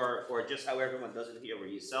business or just how everyone does it here, where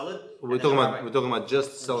you sell it. We're talking about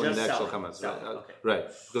just selling the actual chametz, selling, right? okay. Right,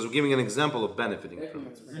 because we're giving an example of benefiting from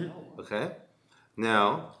it. Okay,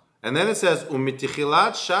 now, and then it says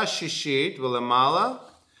umitichilat shashishit v'lemala,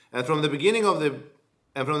 and from the beginning of the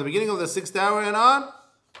 6th hour and on,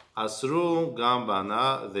 asru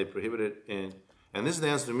gambana, they prohibited in. And this is the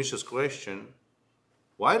answer to Misha's question.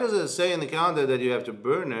 Why does it say in the calendar that you have to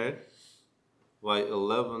burn it by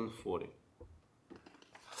 11:40?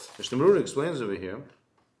 Mishnah explains over here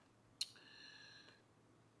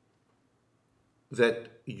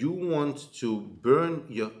that you want to burn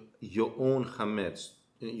your own chametz.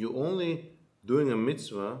 You only doing a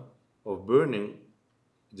mitzvah of burning,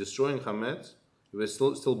 destroying chametz, it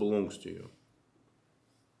still belongs to you.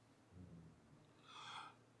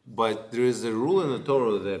 But there is a rule in the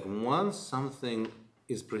Torah that once something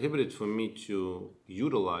is prohibited for me to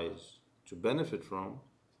utilize, to benefit from,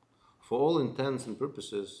 for all intents and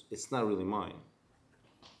purposes, it's not really mine.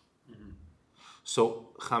 So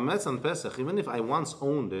chametz on Pesach, even if I once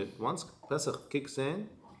owned it, once Pesach kicks in,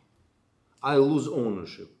 I lose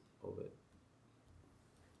ownership of it.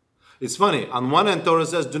 It's funny, on one end Torah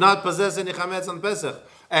says, do not possess any chametz on Pesach.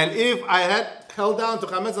 And if I had held down to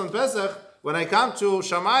chametz on Pesach, when I come to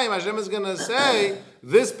Shamayim, Hashem is going to say,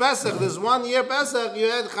 this Pesach, this 1 year Pesach, you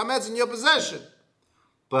had chametz in your possession.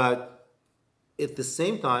 But at the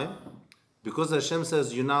same time, because Hashem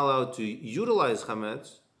says you're not allowed to utilize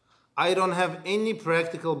chametz, I don't have any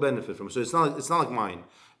practical benefit from it. So it's not like mine.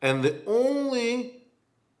 And the only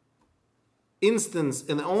instance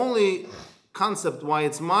and the only concept why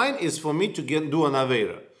it's mine is for me to do an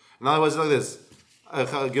Aveira. In other words, like this.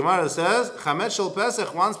 Gemara says, Chametz shel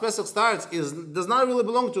Pesach, once Pesach starts, does not really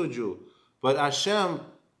belong to a Jew. But Hashem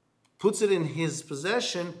puts it in his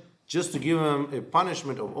possession just to give him a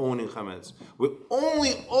punishment of owning Chametz. We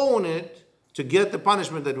only own it to get the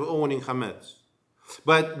punishment that we're owning Chametz.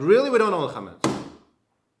 But really, we don't own Chametz.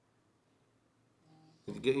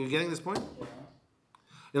 You getting this point?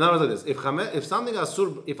 In other words, like this: if something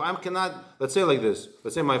asur, if I cannot, let's say like this.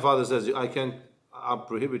 Let's say my father says, I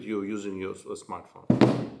prohibit you using your smartphone.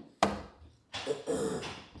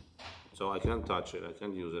 So I can't touch it. I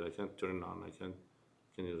can't use it. I can't turn it on. I can't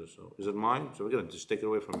use it. So is it mine? So we're gonna just take it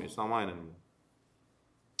away from me. It's not mine anymore.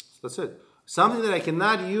 So that's it. Something that I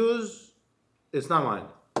cannot use, it's not mine.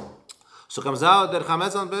 So comes out that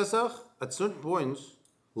chametz on Pesach at certain points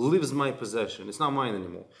leaves my possession. It's not mine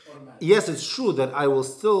anymore. Yes, it's true that I will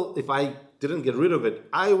still, if I didn't get rid of it,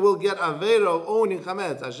 I will get Aveira of owning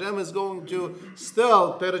chametz. Hashem is going to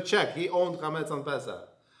still pay the check. He owned chametz on Pesach.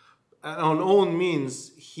 And on own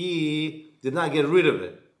means he did not get rid of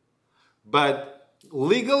it. But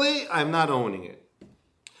legally, I'm not owning it.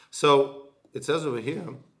 So it says over here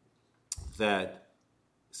that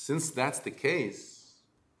since that's the case,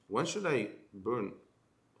 when should I burn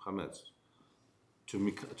chametz?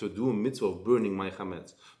 To do a mitzvah of burning my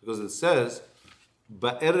chametz. Because it says,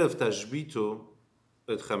 Ba'erev tashbitu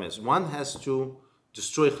et chametz. One has to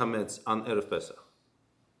destroy chametz on Erev Pesach.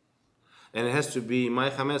 And it has to be my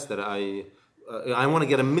chametz that I want to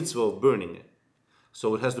get a mitzvah of burning it.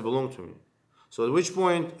 So it has to belong to me. So at which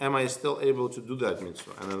point am I still able to do that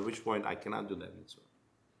mitzvah? And at which point I cannot do that mitzvah?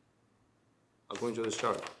 According to this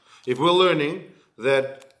chart. If we're learning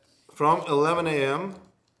that from 11 a.m.,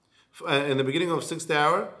 in the beginning of 6th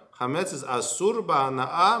hour, chametz is asur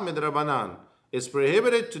ba'ana'a midrabanan. It's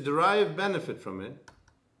prohibited to derive benefit from it.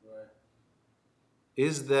 Right.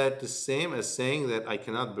 Is that the same as saying that I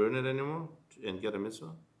cannot burn it anymore and get a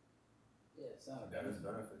mitzvah? Yeah, it's not a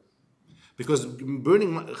benefit. Because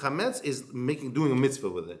burning chametz is doing a mitzvah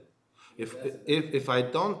with it. If I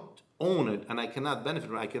don't own it and I cannot benefit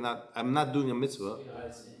from it, I'm not doing a mitzvah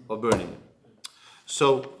of burning it.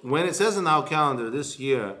 So when it says in our calendar this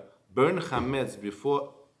year, burn chametz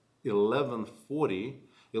before 11:40.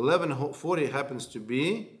 11:40 happens to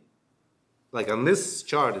be, like on this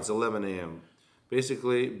chart, it's 11 a.m.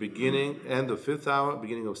 Basically, end of 5th hour,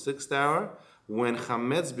 beginning of 6th hour, when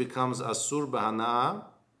chametz becomes asur b'hana'ah,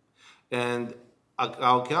 and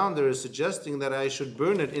our calendar is suggesting that I should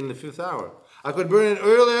burn it in the 5th hour. I could burn it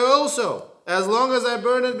earlier also, as long as I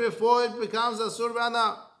burn it before it becomes asur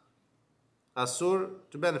b'hana'ah. Asur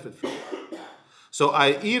to benefit from it. So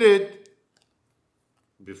I eat it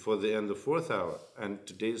before the end of 4th hour, and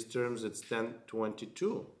today's terms it's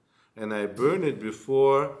 10:22, and I burn it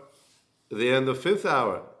before the end of 5th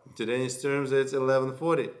hour. Today's terms it's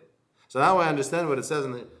 11:40. So now I understand what it says.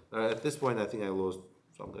 At this point, I think I lost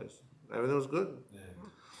some days. Everything was good. Yeah.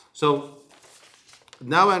 So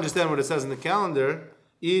now I understand what it says in the calendar: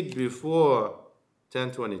 eat before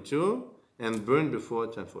 10:22 and burn before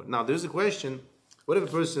 10:40. Now there's a question: what if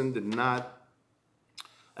a person did not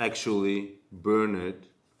actually burn it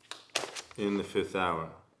in the 5th hour?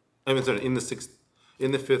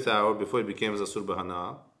 in the 5th hour before it became Asur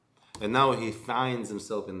B'Hana'ah, and now he finds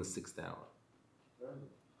himself in the 6th hour.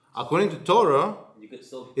 According to Torah,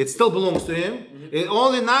 it still belongs to him. Mm-hmm. It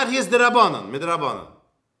only not his derabanan, midrabanan.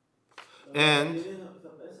 And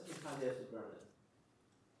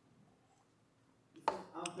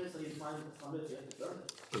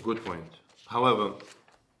a good point. However,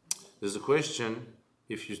 there's a question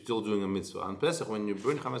if you're still doing a mitzvah. On Pesach, when you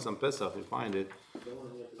burn chametz on Pesach, you find it,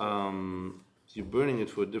 you're burning it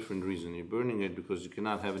for a different reason. You're burning it because you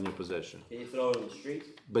cannot have it in your possession. Can you throw it in the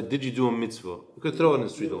street? But did you do a mitzvah? You could throw it in the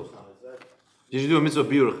street also. Did you do a mitzvah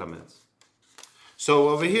biur chametz? So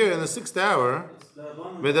over here in the 6th hour,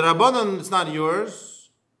 midarabanan it's not yours,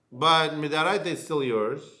 but midaraita it's still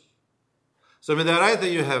yours. So midaraita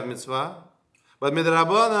you have mitzvah, but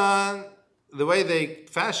midarabanan, the way they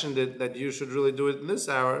fashioned it, that you should really do it in this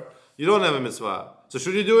hour, you don't have a mitzvah. So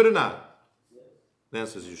should you do it or not? The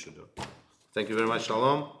answer is you should do it. Thank you very much.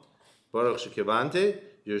 Shalom. Baruch shekivante.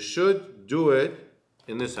 You should do it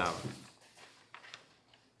in this hour.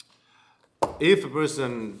 If a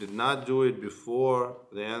person did not do it before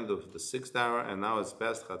the end of the 6th hour and now it's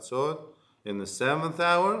past Chatzot, in the 7th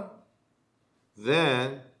hour,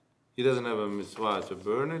 then he doesn't have a mitzvah to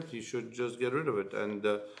burn it. He should just get rid of it. And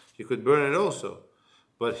he could burn it also.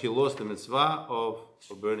 But he lost the mitzvah of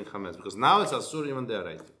burning chametz. Because now it's asur even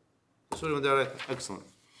de'araita. Asur even de'araita. Excellent.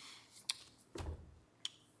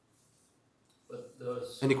 But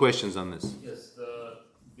Any questions on this? yes,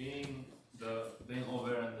 being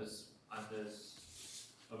over on this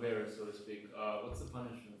Avera, so to speak. What's the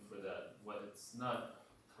punishment for that? When it's not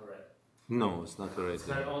correct? No, it's not correct. It's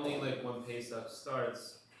not only like when Pesach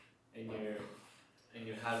starts and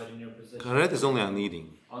you have it in your possession. Karet is only on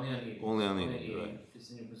eating. Only on eating. Only on eating, right. It's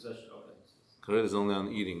in your possession. Okay. Karet is only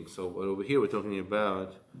on eating. So over here we're talking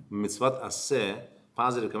about mitzvat aseh,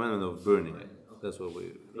 positive commandment of burning it. That's what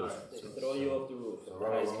we. Throw you off the roof. So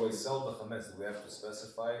Rabbi, when we sell the chametz, we have to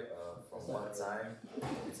specify from what time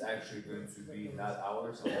it's actually going to be not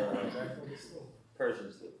ours on the contract.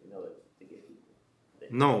 Persians do, they give you.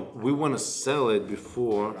 No, we want to sell it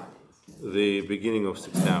before the beginning of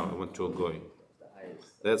 6th hour. I went to a goy.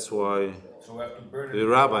 That's why So we have to burn it. the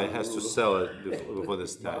rabbi has to sell it before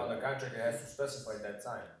this But on time. the contract, it has to specify that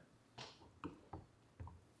time.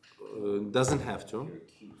 Doesn't have to.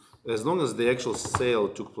 As long as the actual sale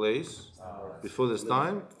took place before this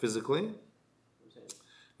time, physically,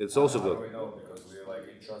 it's also How do good. we know? Because we're like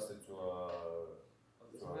entrusted to a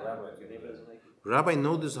rabbi to do that. Rabbi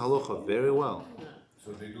know this halacha very well.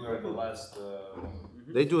 So they do it at the last.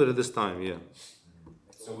 They do it at this time, yeah.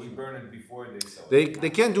 So we burn it before they sell it.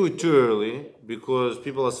 They can't do it too early because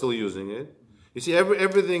people are still using it. You see,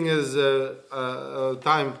 everything is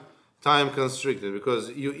time constricted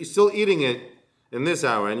because you're still eating it in this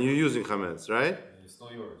hour and you're using chametz, right? And it's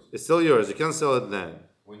still yours. It's still yours. You can't sell it then.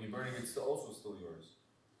 When you're burning it, it's also still yours.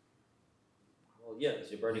 Well, yeah,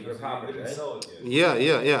 because you're burning your Because you property, didn't right? sell it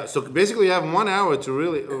yet. Yeah. So basically, you have 1 hour to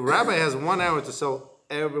really. A rabbi has 1 hour to sell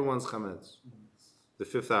everyone's chametz. The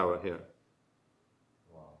 5th hour here.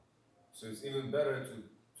 Wow. So it's even better to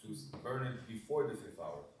burn it before the 5th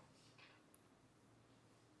hour.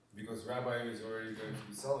 Because Rabbi is already going to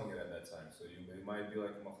be selling it at that time. So it might be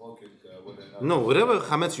like a machloket whether or not. No, whatever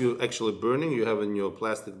chametz you're actually burning, you have in your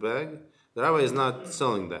plastic bag. The rabbi is not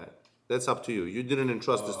selling that. That's up to you. You didn't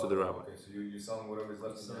entrust this to the rabbi. Okay, so you're selling whatever is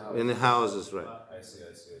left in the house. In the houses, right? I see.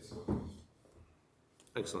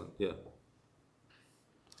 Excellent, yeah.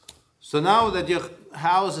 So now that your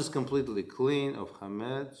house is completely clean of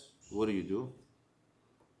chametz, what do you do?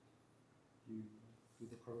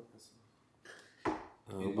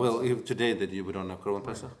 Well, if today that we don't have Korban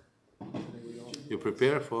Pesach, you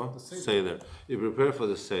prepare for Seder. You prepare for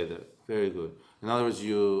the Seder. Very good. In other words,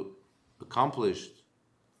 you accomplished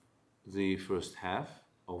the first half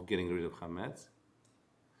of getting rid of chametz,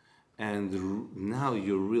 and now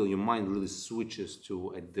your mind really switches to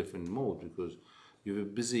a different mode because you're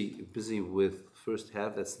busy with first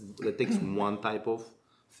half. That takes one type of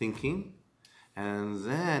thinking, and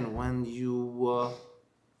then when you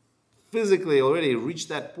physically already reached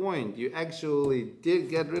that point, you actually did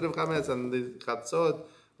get rid of chametz, and the chatzot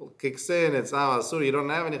kicks in. It's now asur. You don't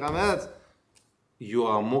have any chametz. You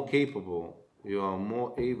are more capable. You are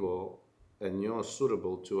more able, and you're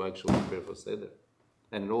suitable to actually prepare for seder.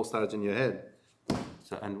 And it all starts in your head.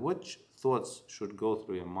 So, and which thoughts should go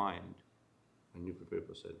through your mind when you prepare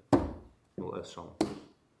for seder? We'll ask Shalom.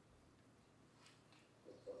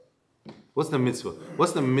 What's the mitzvah?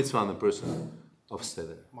 What's the mitzvah on the person of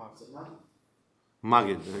seder?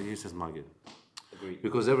 Magid. He says magid. Agreed.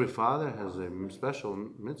 Because every father has a special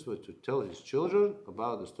mitzvah to tell his children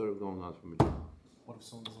about the story going on from Midian. What if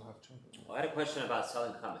someone doesn't have children? Well, I had a question about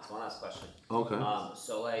selling chametz. One last question. Okay.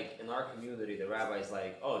 So like in our community, the rabbi's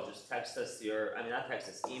like, oh, just text us not text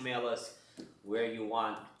us, email us where you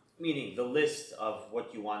want, meaning the list of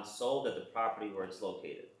what you want sold at the property where it's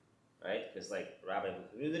located, right? Because like rabbi in the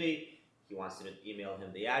community, he wants you to email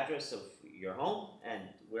him the address of your home and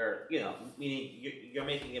where, meaning you're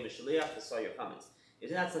making him a shaliach to sell your chametz.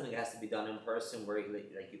 Isn't that something that has to be done in person where you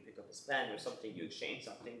pick up his pen or something, you exchange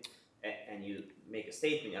something? and you make a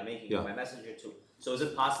statement, I'm making you my messenger too. So is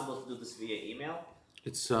it possible to do this via email?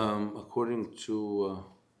 It's according to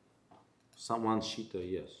someone's shita,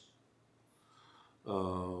 yes.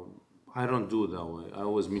 I don't do it that way. I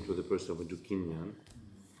always meet with the person who do kinyan.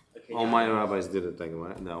 All my rabbis did it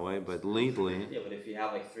that way, but lately, yeah, but if you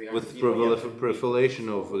have like 300 with people, proliferation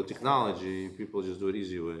of technology, people just do it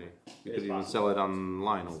easy way. You could even sell it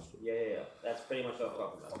online also. Yeah. That's pretty much what I'm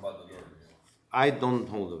talking about. I don't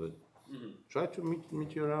hold of it. Try to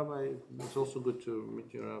meet your rabbi. It's also good to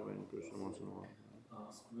meet your rabbi in person once in a while.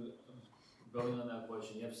 Building on that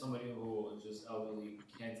question, you have somebody who is just elderly,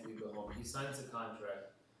 can't leave the home. He signs a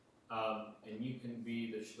contract, and you can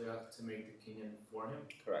be the shliach to make the kinyan for him.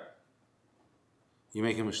 Correct. You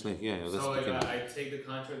make him a shliach, yeah. That's So the I take the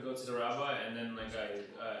contract, go to the rabbi, and then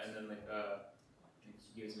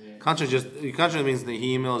he gives me. Contract means that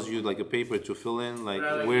he emails you like a paper to fill in, like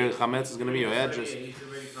where chametz is going to be, your address. Yeah, he's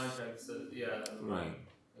already contract. So Right.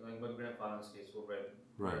 Like my grandfather's case, we'll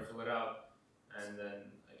Right. fill it out, and then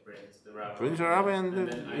I bring it to the rabbi. Bring it to the rabbi,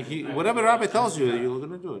 and whatever rabbi tells you, you're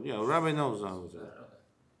going to do it. Yeah, rabbi knows how to do it.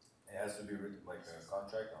 It has to be written like a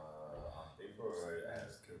contract on paper, or it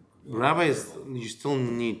has to be Rabbi you still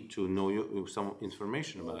need to know some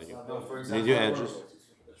information about you. No, for Need your example, address.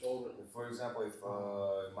 if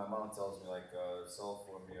my mom tells me like sell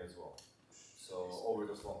for me as well, so over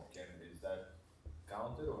the phone, is that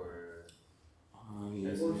counted or?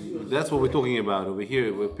 That's what we're talking about over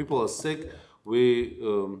here. When people are sick, we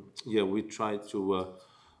try to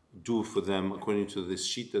do for them according to this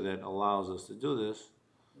shita that allows us to do this,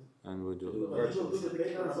 and we do it. It's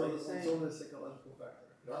only a psychological factor.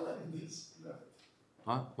 In this method.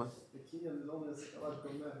 Huh? What? The kinyan is only a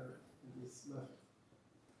psychological matter in this method.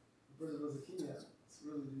 The person does a kinyan, it's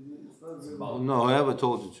not really. No, whoever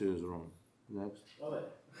told you to is wrong. Next. It's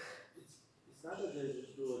not that they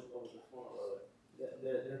just do it over the phone, or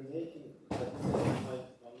they're making, like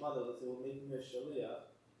my mother, let's say, will make me a shaliach,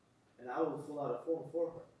 and I will fill out a form for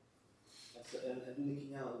her, and do the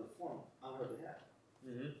kinyan on the form on her behalf.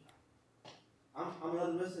 I'm not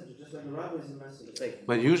a messenger, just like the rabbi is a messenger.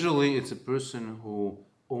 But usually it's a person who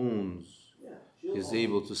owns, is own.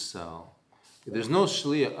 able to sell. There's no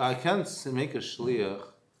shliach. I can't make a shliach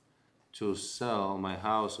to sell my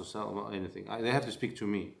house or sell anything. They have to speak to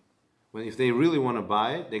me. But if they really want to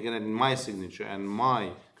buy it, they get it in my signature and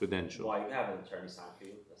my credential. Well, you have an attorney sign for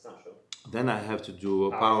you. That's not true. Then I have to do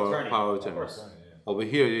a power of attorney. Over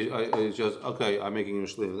here, it's just, okay, I'm making you a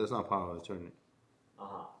shliach. That's not power of attorney.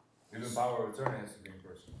 Even power of attorney has to be in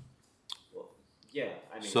person. Well, yeah,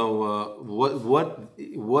 I mean. So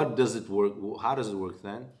what does it work? How does it work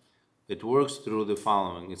then? It works through the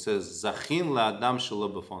following. It says zachin la'adam shelo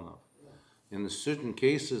b'fonav. In certain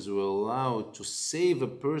cases, we're allowed to save a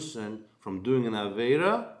person from doing an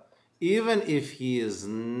aveira, even if he is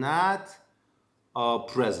not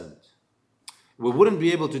present. We wouldn't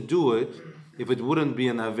be able to do it if it wouldn't be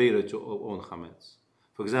an aveira to own chametz.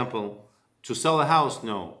 For example, to sell a house,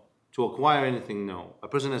 no. To acquire anything, no. A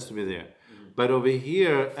person has to be there. But over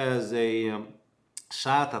here, as a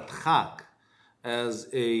shat atchak, as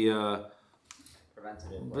a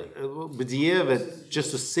b'diavad,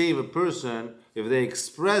 just to save a person, if they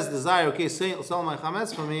express desire, okay, sell my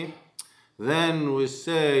chametz for me, then we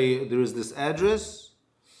say there is this address.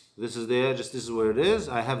 This is the address. This is where it is.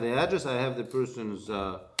 I have the address. I have the person's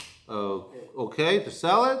okay to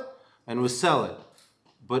sell it, and we sell it,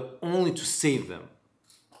 but only to save them.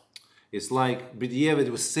 It's like b'diavad,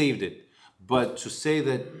 we saved it, but to say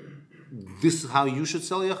that this is how you should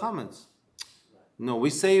sell your chametz. No, we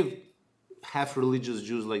save half-religious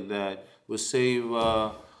Jews like that. We save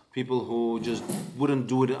people who just wouldn't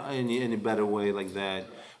do it any better way like that.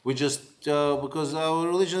 We just because our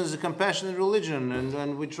religion is a compassionate religion,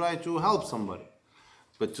 and we try to help somebody.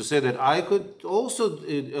 But to say that I could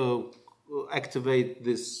also activate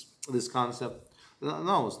this concept,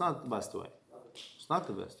 no, it's not the best way. It's not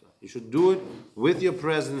the best way. You should do it with your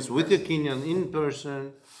presence, with your kinyan in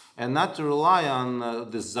person, and not to rely on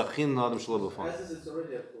this zachin l'adam shelo b'fonav.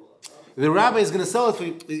 The rabbi is going to sell it for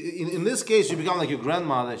you. In this case, you become like your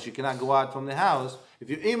grandmother. She cannot go out from the house. If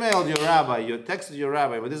you emailed your rabbi, you texted your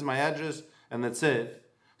rabbi, but this is my address, and that's it.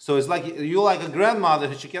 So it's like you're like a grandmother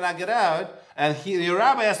who she cannot get out, and your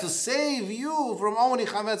rabbi has to save you from owning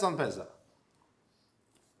chametz on Pesach.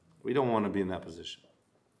 We don't want to be in that position.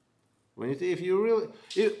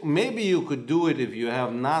 Maybe you could do it if you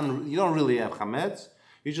you don't really have chametz.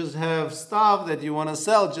 You just have stuff that you want to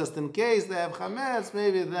sell just in case they have chametz.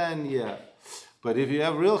 Maybe then, yeah. But if you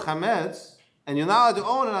have real chametz and you're not allowed to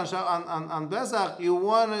own it on Pesach, you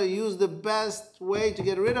want to use the best way to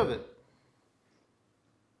get rid of it.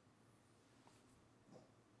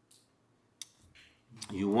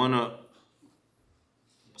 you want to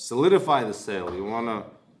solidify the sale. You want to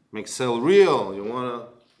make sale real. You want to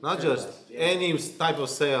not just any type of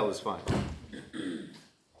sale is fine.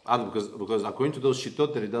 Because according to those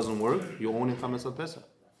shittot that it doesn't work, you own in Chametz al Pesach,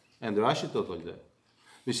 and there are shittot like that.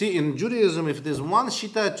 You see, in Judaism, if there's one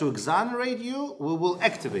shita to exonerate you, we will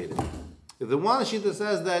activate it. If the one shita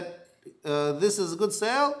says that this is a good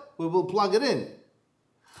sale, we will plug it in.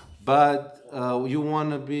 But you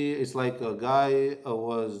want to be, it's like a guy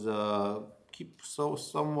was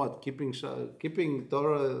keeping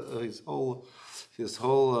Torah his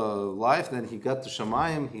whole life. Then he got to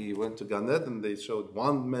Shamayim, he went to Gan Eden, and they showed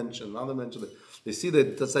one mention, another mention. They see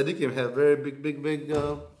that the tzaddikim have very big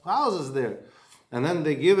houses there. And then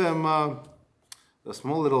they give him a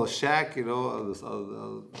small little shack, on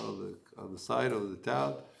the side of the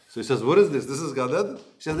town. So he says, "What is this? This is Gan Eden?" He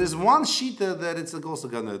says, "There's one shita that it's also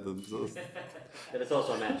Gan Eden." So, That it's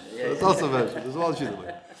also mentioned. Yeah, it's also mentioned. There's one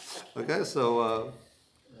shita. Okay, so.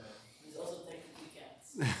 He's also technically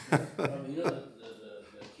cats. The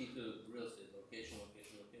key to real estate: location.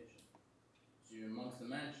 So you're amongst the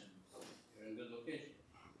mansions. You're in good location.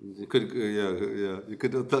 You could, you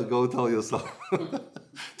could go tell yourself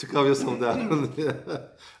to calm yourself down.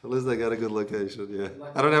 At least I got a good location. Yeah,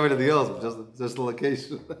 I don't have anything else, but just the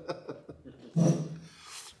location.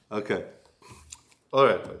 Okay, all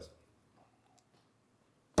right, guys.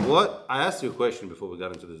 I asked you a question before we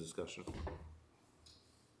got into this discussion.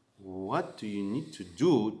 What do you need to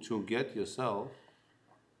do to get yourself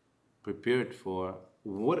prepared for?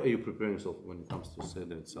 What are you preparing yourself when it comes to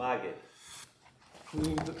Seder itself?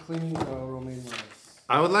 Cleaning romaine lettuce.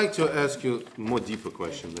 I would like to ask you a more deeper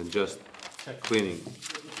question than just cleaning.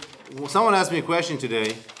 Someone asked me a question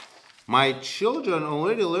today. My children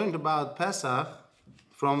already learned about Pesach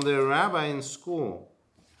from their rabbi in school.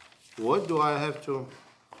 What do I have to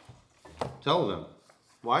tell them?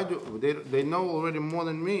 Why do they know already more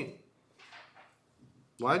than me?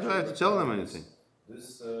 Why do I have to tell them anything?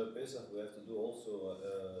 This Pesach we have to do also,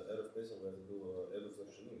 Erev Pesach we have to do Erev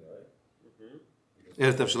Tavshalin, right?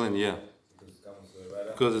 Erev Tavshalin, yeah. Because it comes right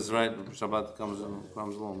after. Because it's right, Shabbat comes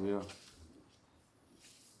along, yeah.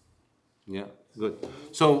 Yeah, good.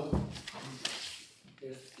 So,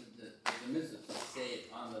 There's a mitzvah to say it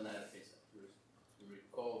on the night of Pesach, to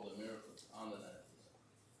recall the miracles on the night of Pesach.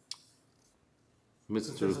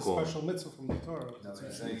 mitzvah to There's a recall. special mitzvah from the Torah. That's what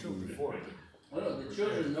I'm saying before. No, the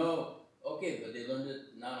children know, okay, but they learned it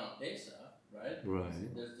not on Pesach, right?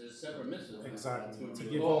 Right. There's a separate mitzvah. Exactly. To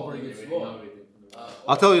give recall over the your mitzvot.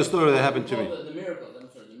 I'll tell you a story that happened to me. The miracles,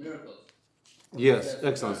 the miracles. Yes,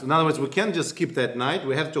 excellent. In other words, we can't just skip that night.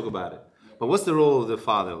 We have to talk about it. But what's the role of the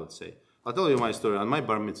father, let's say? I'll tell you my story. On my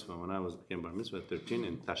bar mitzvah, when I became bar mitzvah at 13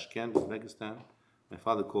 in Tashkent, Uzbekistan, my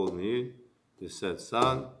father called me. He said,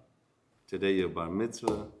 "Son, today you're bar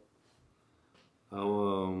mitzvah.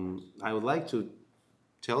 I would like to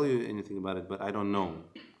tell you anything about it, but I don't know.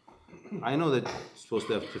 I know that you're supposed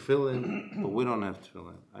to have tefillin, but we don't have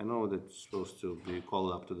tefillin. I know that you're supposed to be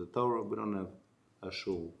called up to the Torah. We don't have a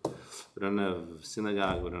shul. We don't have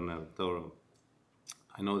synagogue. We don't have Torah.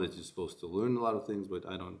 I know that you're supposed to learn a lot of things, but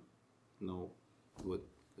I don't know what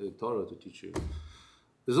Torah to teach you.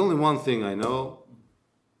 There's only one thing I know,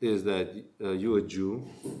 is that you're a Jew,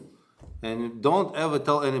 and don't ever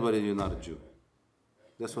tell anybody you're not a Jew."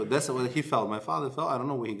 That's what he felt. My father felt. I don't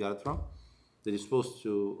know where he got it from. That you're supposed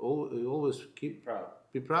to always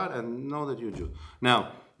be proud and know that you're a Jew.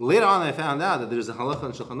 Now, later on, I found out that there's a halacha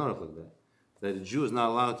in Shulchan Aruch like that a Jew is not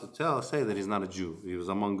allowed to say that he's not a Jew. He was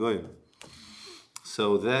among goyim.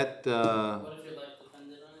 So that. What if your life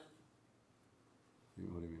depended on it?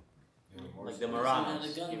 What do you mean? Like the Someone Maranos,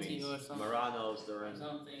 had a gun he to you means. or something. Maranos, they're in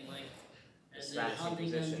Something like as in Spanish hunting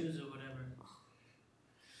down Inquisition. Jews or whatever.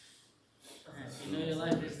 You know your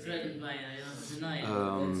life is threatened by tonight.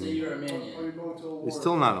 Let's say you're Or Armenian. you go to a war. It's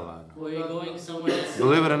still not allowed. Or you're going somewhere that's...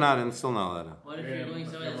 Believe it or not, it's still not allowed. What if you're going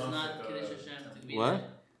somewhere that's not Kiddush Hashem to be What? there?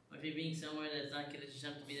 What if you're being somewhere that's not Kiddush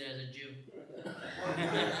Hashem to be there as a Jew?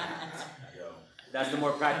 That's the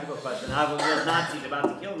more practical question. How there's Nazis about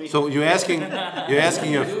to kill me? So you're asking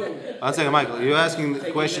your. One second, Michael. You're asking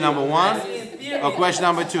question number one or question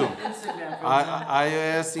number two? Instagram, for Are you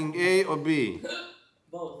asking A or B?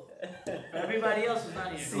 both. Everybody else is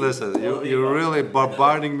not here. Listen, you're really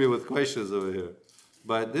bombarding me with questions over here.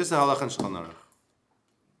 But this is halakha and Shulchan Aruch.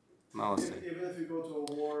 Now let's see. Even if you go to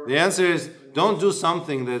a war. The answer is don't do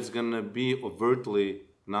something that's going to be overtly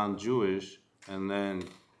non-Jewish and then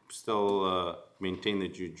still maintain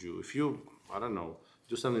that you're Jew. If you, I don't know,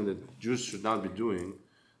 do something that Jews should not be doing,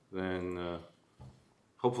 then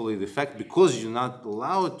hopefully the fact, because you're not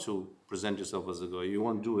allowed to present yourself as a guy, you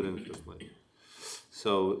won't do it in the first place.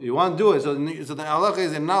 So you want to do it. So the halacha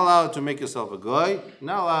is you're not allowed to make yourself a goy,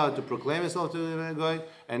 not allowed to proclaim yourself to be a goy,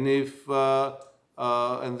 and if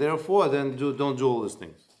and therefore then don't do all these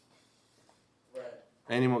things. Right.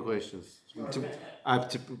 Any more questions?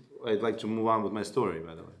 I'd like to move on with my story,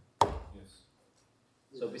 by the way. Yes.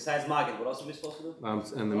 So besides Magid, what else are we supposed to do? I'm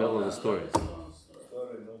in the middle of the story.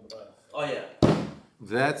 Oh yeah.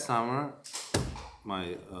 That summer,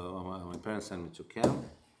 my parents sent me to camp,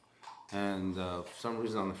 and for some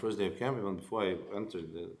reason on the first day of camp, even before I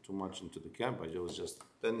entered too much into the camp, I was just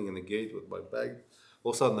standing in the gate with my bag.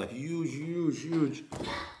 All of a sudden, a huge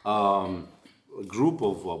group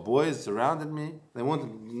of boys surrounded me. They wanted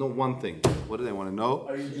to know one thing. What do they want to know?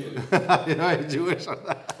 Are you Jewish? Are you Jewish or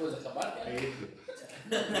not? Was it Chabad?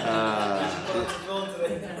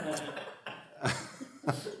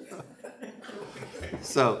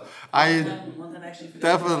 So I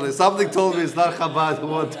definitely something told me it's not Chabad who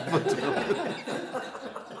want to put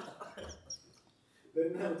They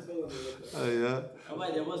didn't have a tefillin. yeah. Oh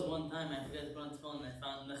wait, there was one time I forgot to put on the phone and I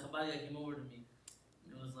found the Chabad guy came over to me.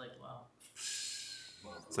 It was like, wow.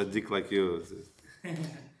 Tzaddik like you.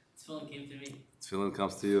 Tefillin came to me. Tefillin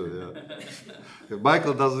comes to you, yeah. If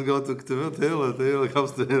Michael doesn't go to Tefillin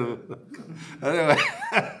comes to him. Anyway.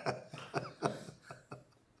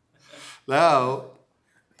 Now,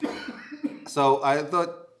 so I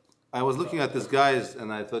thought, I was looking at these guys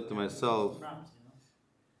and I thought to myself,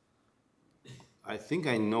 I think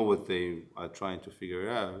I know what they are trying to figure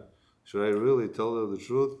out. Should I really tell them the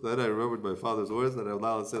truth? Then I remembered my father's words that I'm not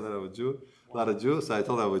allowed to say that I'm a Jew, not a Jew. So I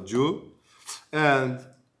told them I'm a Jew. And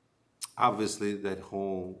obviously that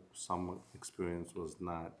whole summer experience was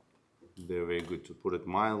not very good, to put it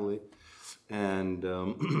mildly. And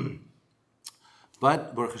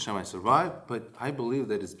but Baruch Hashem, I survived. But I believe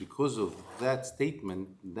that it's because of that statement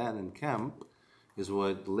then in camp is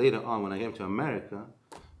what later on when I came to America,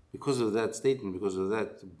 because of that statement, because of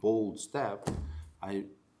that bold step, I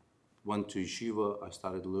went to yeshiva, I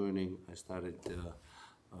started learning, I started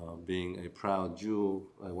being a proud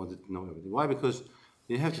Jew. I wanted to know everything. Why? Because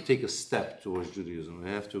you have to take a step towards Judaism.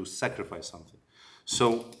 You have to sacrifice something.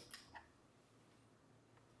 So,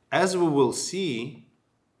 as we will see,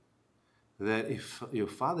 that if your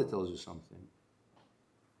father tells you something,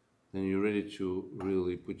 then you're ready to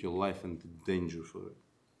really put your life into danger for it.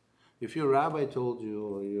 If your rabbi told you,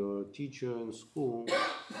 or your teacher in school,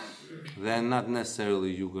 then not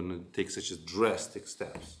necessarily you're going to take such drastic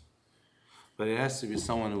steps. But it has to be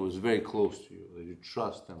someone who is very close to you, that you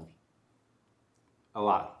trust them a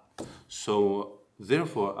lot. So,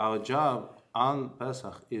 therefore, our job on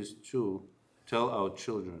Pesach is to tell our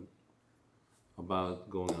children about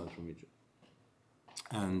going out from Egypt.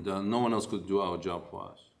 And no one else could do our job for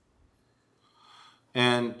us.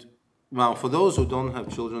 And now, for those who don't have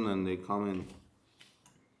children and they come in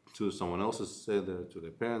to someone else's seder, to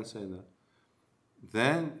their parents' seder,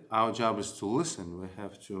 then our job is to listen. We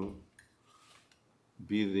have to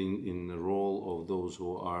be in the role of those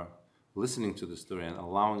who are listening to the story and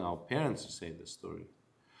allowing our parents to say the story.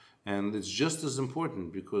 And it's just as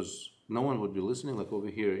important because no one would be listening. Like over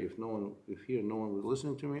here, if no one was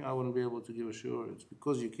listening to me, I wouldn't be able to give a shiur. It's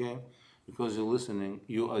because you came, because you're listening.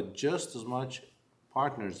 You are just as much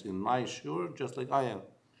partners in my shiur, just like I am.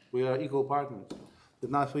 We are equal partners. If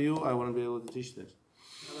not for you, I wouldn't be able to teach this.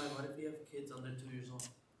 What if you have kids under 2 years old?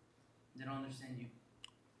 They don't understand you.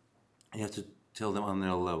 You have to tell them on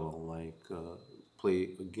their level, like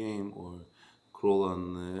play a game or crawl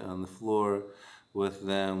on the floor with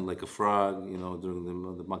them like a frog,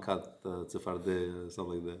 during the makat tzefardeh,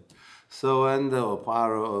 something like that. So, and a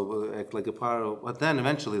paro, or act like a paro, but then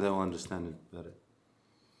eventually they will understand it better.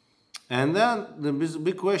 And then the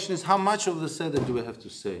big question is, how much of the seder do we have to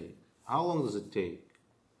say? How long does it take?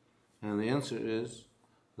 And the answer is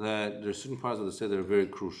that there are certain parts of the seder that are very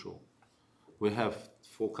crucial. We have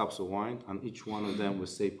 4 cups of wine. On each one of them we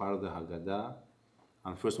say part of the Haggadah.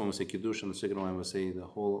 On the first one we say Kiddush, on the second one we say the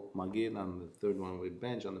whole Magid, on the third one we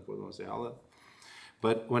bench, on the fourth one we say Halal.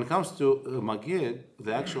 But when it comes to Magid,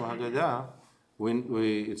 the actual Haggadah,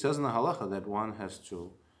 it says in the Halacha that one has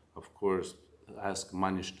to, of course, ask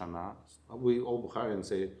Manishtana. We all Bukharians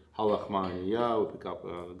say Halach Ma'aniyah, we pick up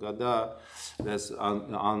Haggadah. That's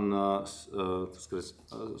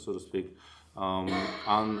so to speak,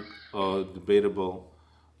 undebatable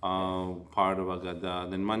part of Haggadah.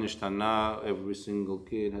 Then Manishtana, every single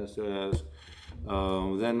kid has to ask.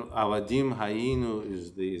 Then Avadim Hayinu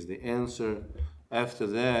is the answer. After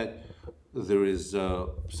that, there is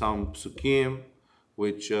some psukim,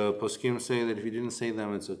 which poskim say that if you didn't say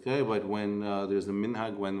them, it's okay. But when there's a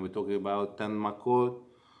minhag, when we're talking about 10 makot,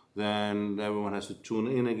 then everyone has to tune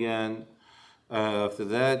in again. After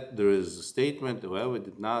that, there is a statement, whoever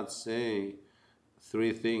did not say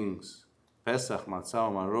three things, Pesach, Matzah,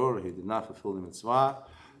 Maror, he did not fulfill the mitzvah.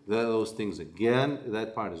 Those things again,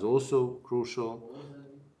 that part is also crucial. What does that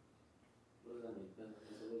mean? So we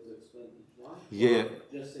have to explain each one? Yeah. Or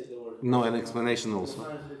just say the word. No, an explanation also.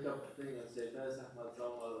 Sometimes pick up the thing and say Pesach, Matzah,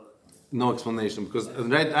 Maror. No explanation, because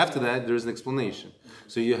right after that there is an explanation.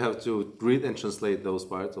 So you have to read and translate those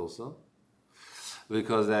parts also,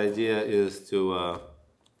 because the idea is to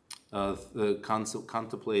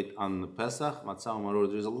contemplate on the Pesach, Matzah, Maror.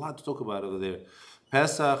 There's a lot to talk about over there.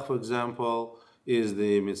 Pesach, for example, is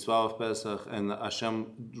the mitzvah of Pesach, and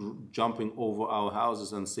Hashem jumping over our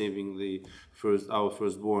houses and saving our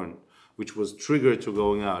firstborn, which was triggered to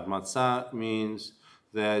going out. Matzah means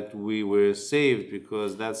that we were saved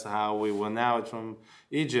because that's how we went out from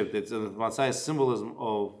Egypt. Matzah is symbolism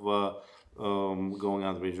of going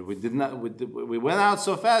out of Egypt. We went out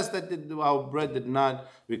so fast that our bread did not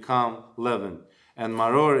become leavened. And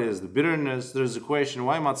maror is the bitterness. There's a question,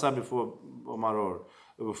 why matzah before maror?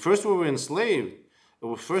 First we were enslaved.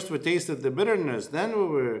 First we tasted the bitterness, then we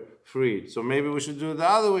were freed. So maybe we should do it the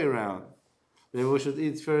other way around. Maybe we should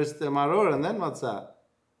eat first maror and then matzah.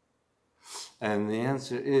 And the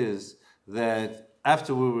answer is that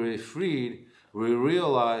after we were freed, we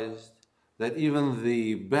realized that even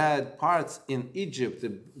the bad parts in Egypt,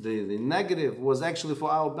 the negative, was actually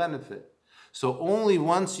for our benefit. So only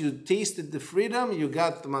once you tasted the freedom, you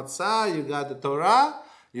got the matzah, you got the Torah,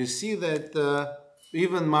 you see that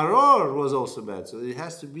even maror was also bad. So it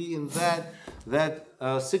has to be in that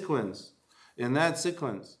sequence, in that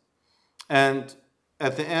sequence. And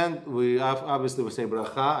at the end, we obviously say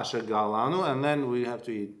bracha, asher galanu, and then we have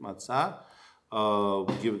to eat matzah,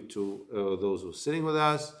 give it to those who are sitting with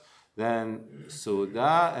us. Then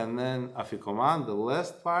Suda, and then Afikoman, the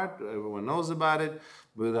last part, everyone knows about it.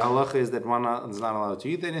 But the halacha is that one is not allowed to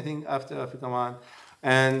eat anything after Afikoman.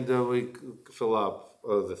 And we fill up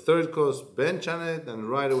the third course, bench on it, and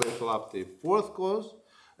right away fill up the fourth course,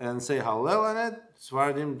 and say Hallel on it.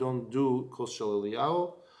 Svardim don't do kos shel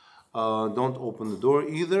Eliyahu. Don't open the door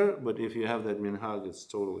either, but if you have that minhag, it's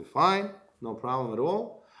totally fine, no problem at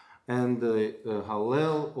all. And the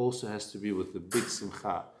Hallel also has to be with the big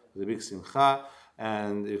simcha. The big simcha,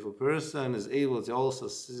 and if a person is able to also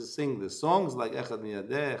sing the songs like Echad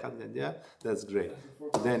Miyadeh, Echad Miyadeh, that's great.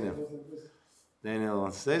 Daniel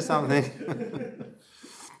wants to say something.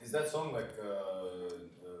 Is that song like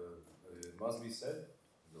it must be said?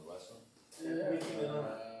 The last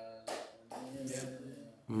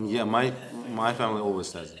one? Yeah, my family always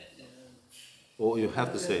says it. Oh, you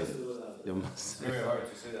have to say it. You must It's say very it. hard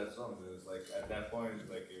to say that song because it's like at that point,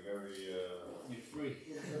 like you're very. You're free.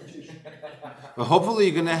 Well, hopefully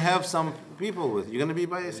you're gonna have some people with you. You're gonna be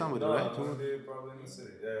by somebody, No, right? I'm gonna be probably in the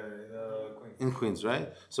city, in Queens. In Queens,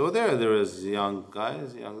 right? So there is young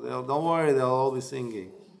guys. Don't worry, they'll all be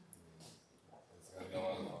singing. It's gonna be a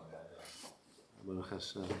lot of fun. Baruch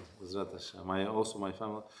Hashem, Bezrat Hashem. My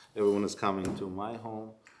family, everyone is coming to my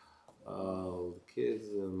home. The kids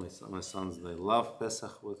and my sons, they love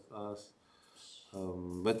Pesach with us.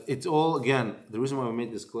 But it's all, again, the reason why we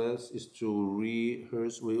made this class is to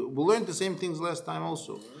rehearse. We learned the same things last time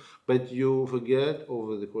also. But you forget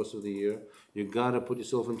over the course of the year. You gotta put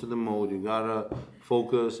yourself into the mode. You gotta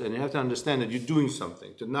focus, and you have to understand that you're doing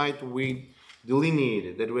something. Tonight we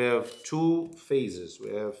delineated that we have two phases. We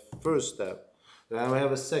have first step, then we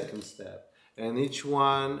have a second step. And each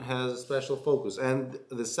one has a special focus. And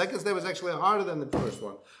the second step is actually harder than the first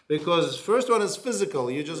one. Because the first one is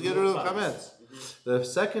physical. You just get rid of chametz. The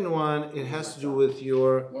second one, it has to do with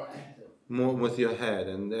your head.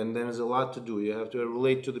 And then there's a lot to do. You have to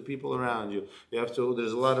relate to the people around you. There's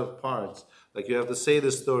a lot of parts. Like you have to say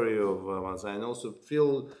the story of Matzah and also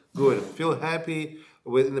feel good. Feel happy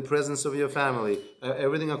in the presence of your family.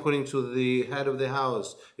 Everything according to the head of the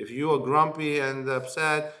house. If you are grumpy and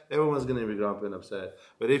upset, everyone's going to be grumpy and upset.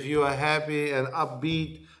 But if you are happy and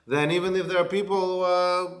upbeat, then even if there are people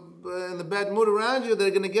in the bad mood around you, they're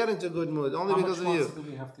going to get into a good mood only because of you. How much do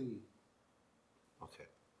we have to eat? Okay.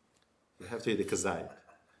 You have to eat the kazayit.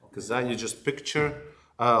 Kazayit, you just picture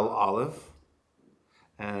olive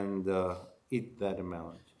and eat that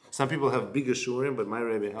amount. Some people have bigger shurim, but my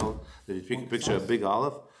Rabbi held that if you picture a big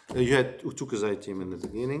olive, you had two kazayitim in the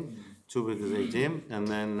beginning, two big kazayitim, and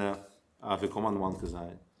then afikoman one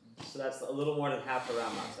kazayit. So that's a little more than half a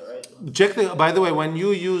ram matzah, right? Check by the way, when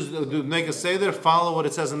you make a seder, follow what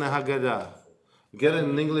it says in the Haggadah. Get it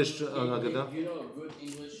in English Haggadah. Do you know a good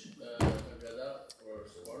English Haggadah or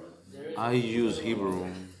Sforno? I use Hebrew.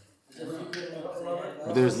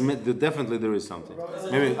 Definitely there is something.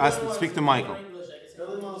 Maybe speak to Michael.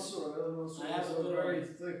 Eli Mansour. I have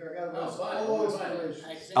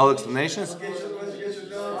All explanations?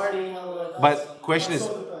 But question is,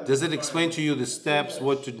 does it explain to you the steps,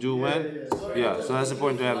 what to do when? Yeah, so that's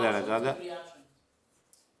important to have that. I got that.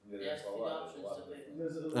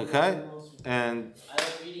 Okay? And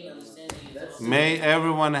may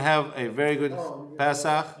everyone have a very good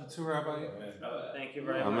Pesach. You too, Rabbi. Thank you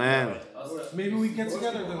very much. Amen. Maybe we get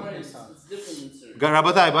together then Pesach.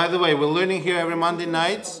 Rabbi, by the way, we're learning here every Monday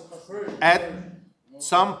night. At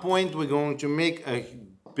some point, we're going to make a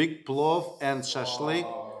big plov and shashlik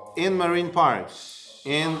in Marine Park,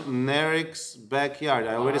 in Nerek's backyard.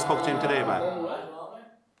 I already spoke to him today about it.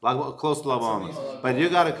 Close to Lavama. But you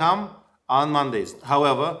got to come on Mondays.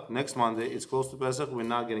 However, next Monday, it's close to Pesach, we're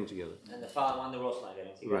not getting together. And the following Monday, we're also not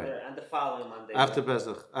getting together. Right. And the following Monday. After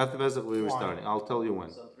Pesach, we're restarting. I'll tell you when.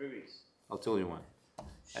 So 3 weeks. I'll tell you when.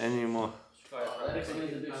 Any more?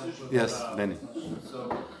 Yes, Benny.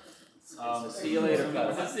 See you later,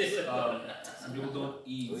 guys. Some people don't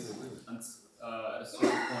eat at a certain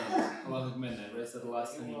point, around midnight, right? So the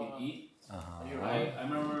last time you can eat. I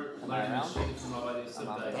remember learning a shit from Rabbi said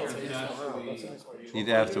that you can actually Eat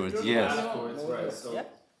afterwards, yes. afterwards, right? So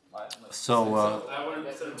So, I went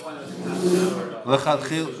to the point of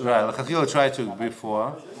Lechatchila try to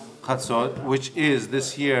before Chatzot, which is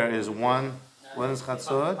this year is when is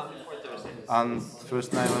Chatzot? On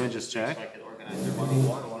first night, let me just check.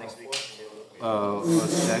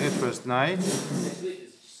 Let's check it. First night,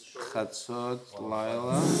 Chatzot,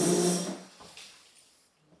 Laila.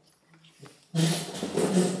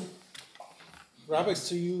 Rabbi,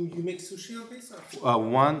 so you make sushi on Pesach?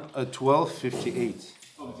 12:58.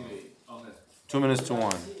 okay. 2 minutes to 1.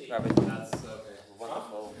 That's okay.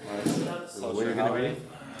 Wonderful. Where are you going to be?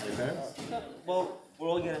 Well, we're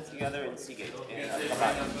all getting together in Seagate. And,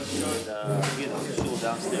 the shul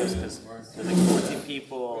downstairs, because there's like 14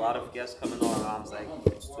 people, a lot of guests coming over. Mom's like,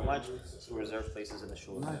 it's too much, so we reserve places in the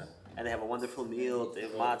shul there. And they have a wonderful meal, they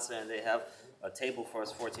have matzah, and they have a table for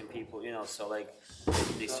us, 14 people, so like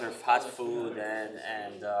they serve hot food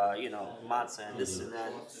and matzah and this and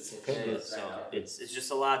that. So it's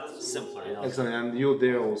just a lot simpler, Excellent, and you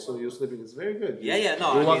there also, you're sleeping, it's very good. Yeah,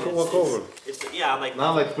 no. You walk over. I'm like,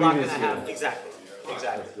 not like block and previous a half. year.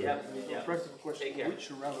 Exactly. Yeah. Practical question. Take care.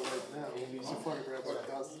 Which rabbi right now is a photograph that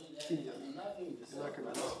does Kenya?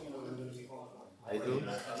 I do.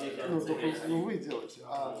 Вы делаете. А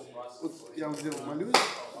вот я вот делал молюсь,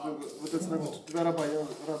 вот это два раба,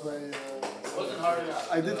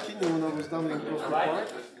 I did Kenya when I was down in Crossroad Park,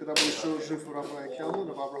 когда был еще жив раба Кяму,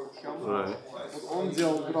 раба Авраам Кяму. Вот он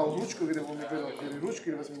брал ручку, он мне говорил, бери ручку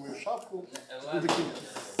или возьми мою шапку, это Кения.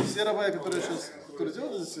 Все рабы, которые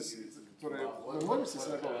делают здесь, которые мы молимся в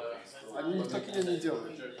синагоге, они никто Кения не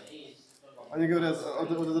делает. Они говорят,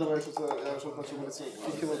 вот этот раба, я что-то начал молиться,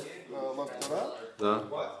 Кикилот Лактора. Да.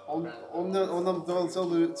 Он нам давал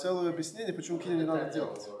целое объяснение, почему Кения не надо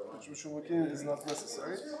делать. Почему Kenya is not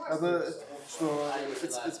necessary. Что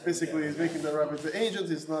it's basically he's making the rabbi the agent,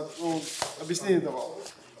 he's not, объяснение давал.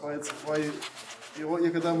 Я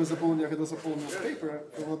когда заполнил paper,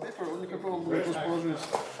 он никакого не расположил.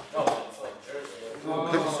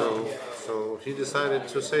 So he decided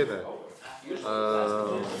to say that.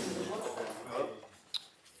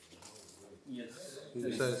 He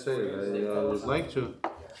decided to say that. I would like to.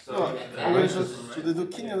 So they do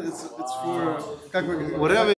Kenya, it's for, Whatever.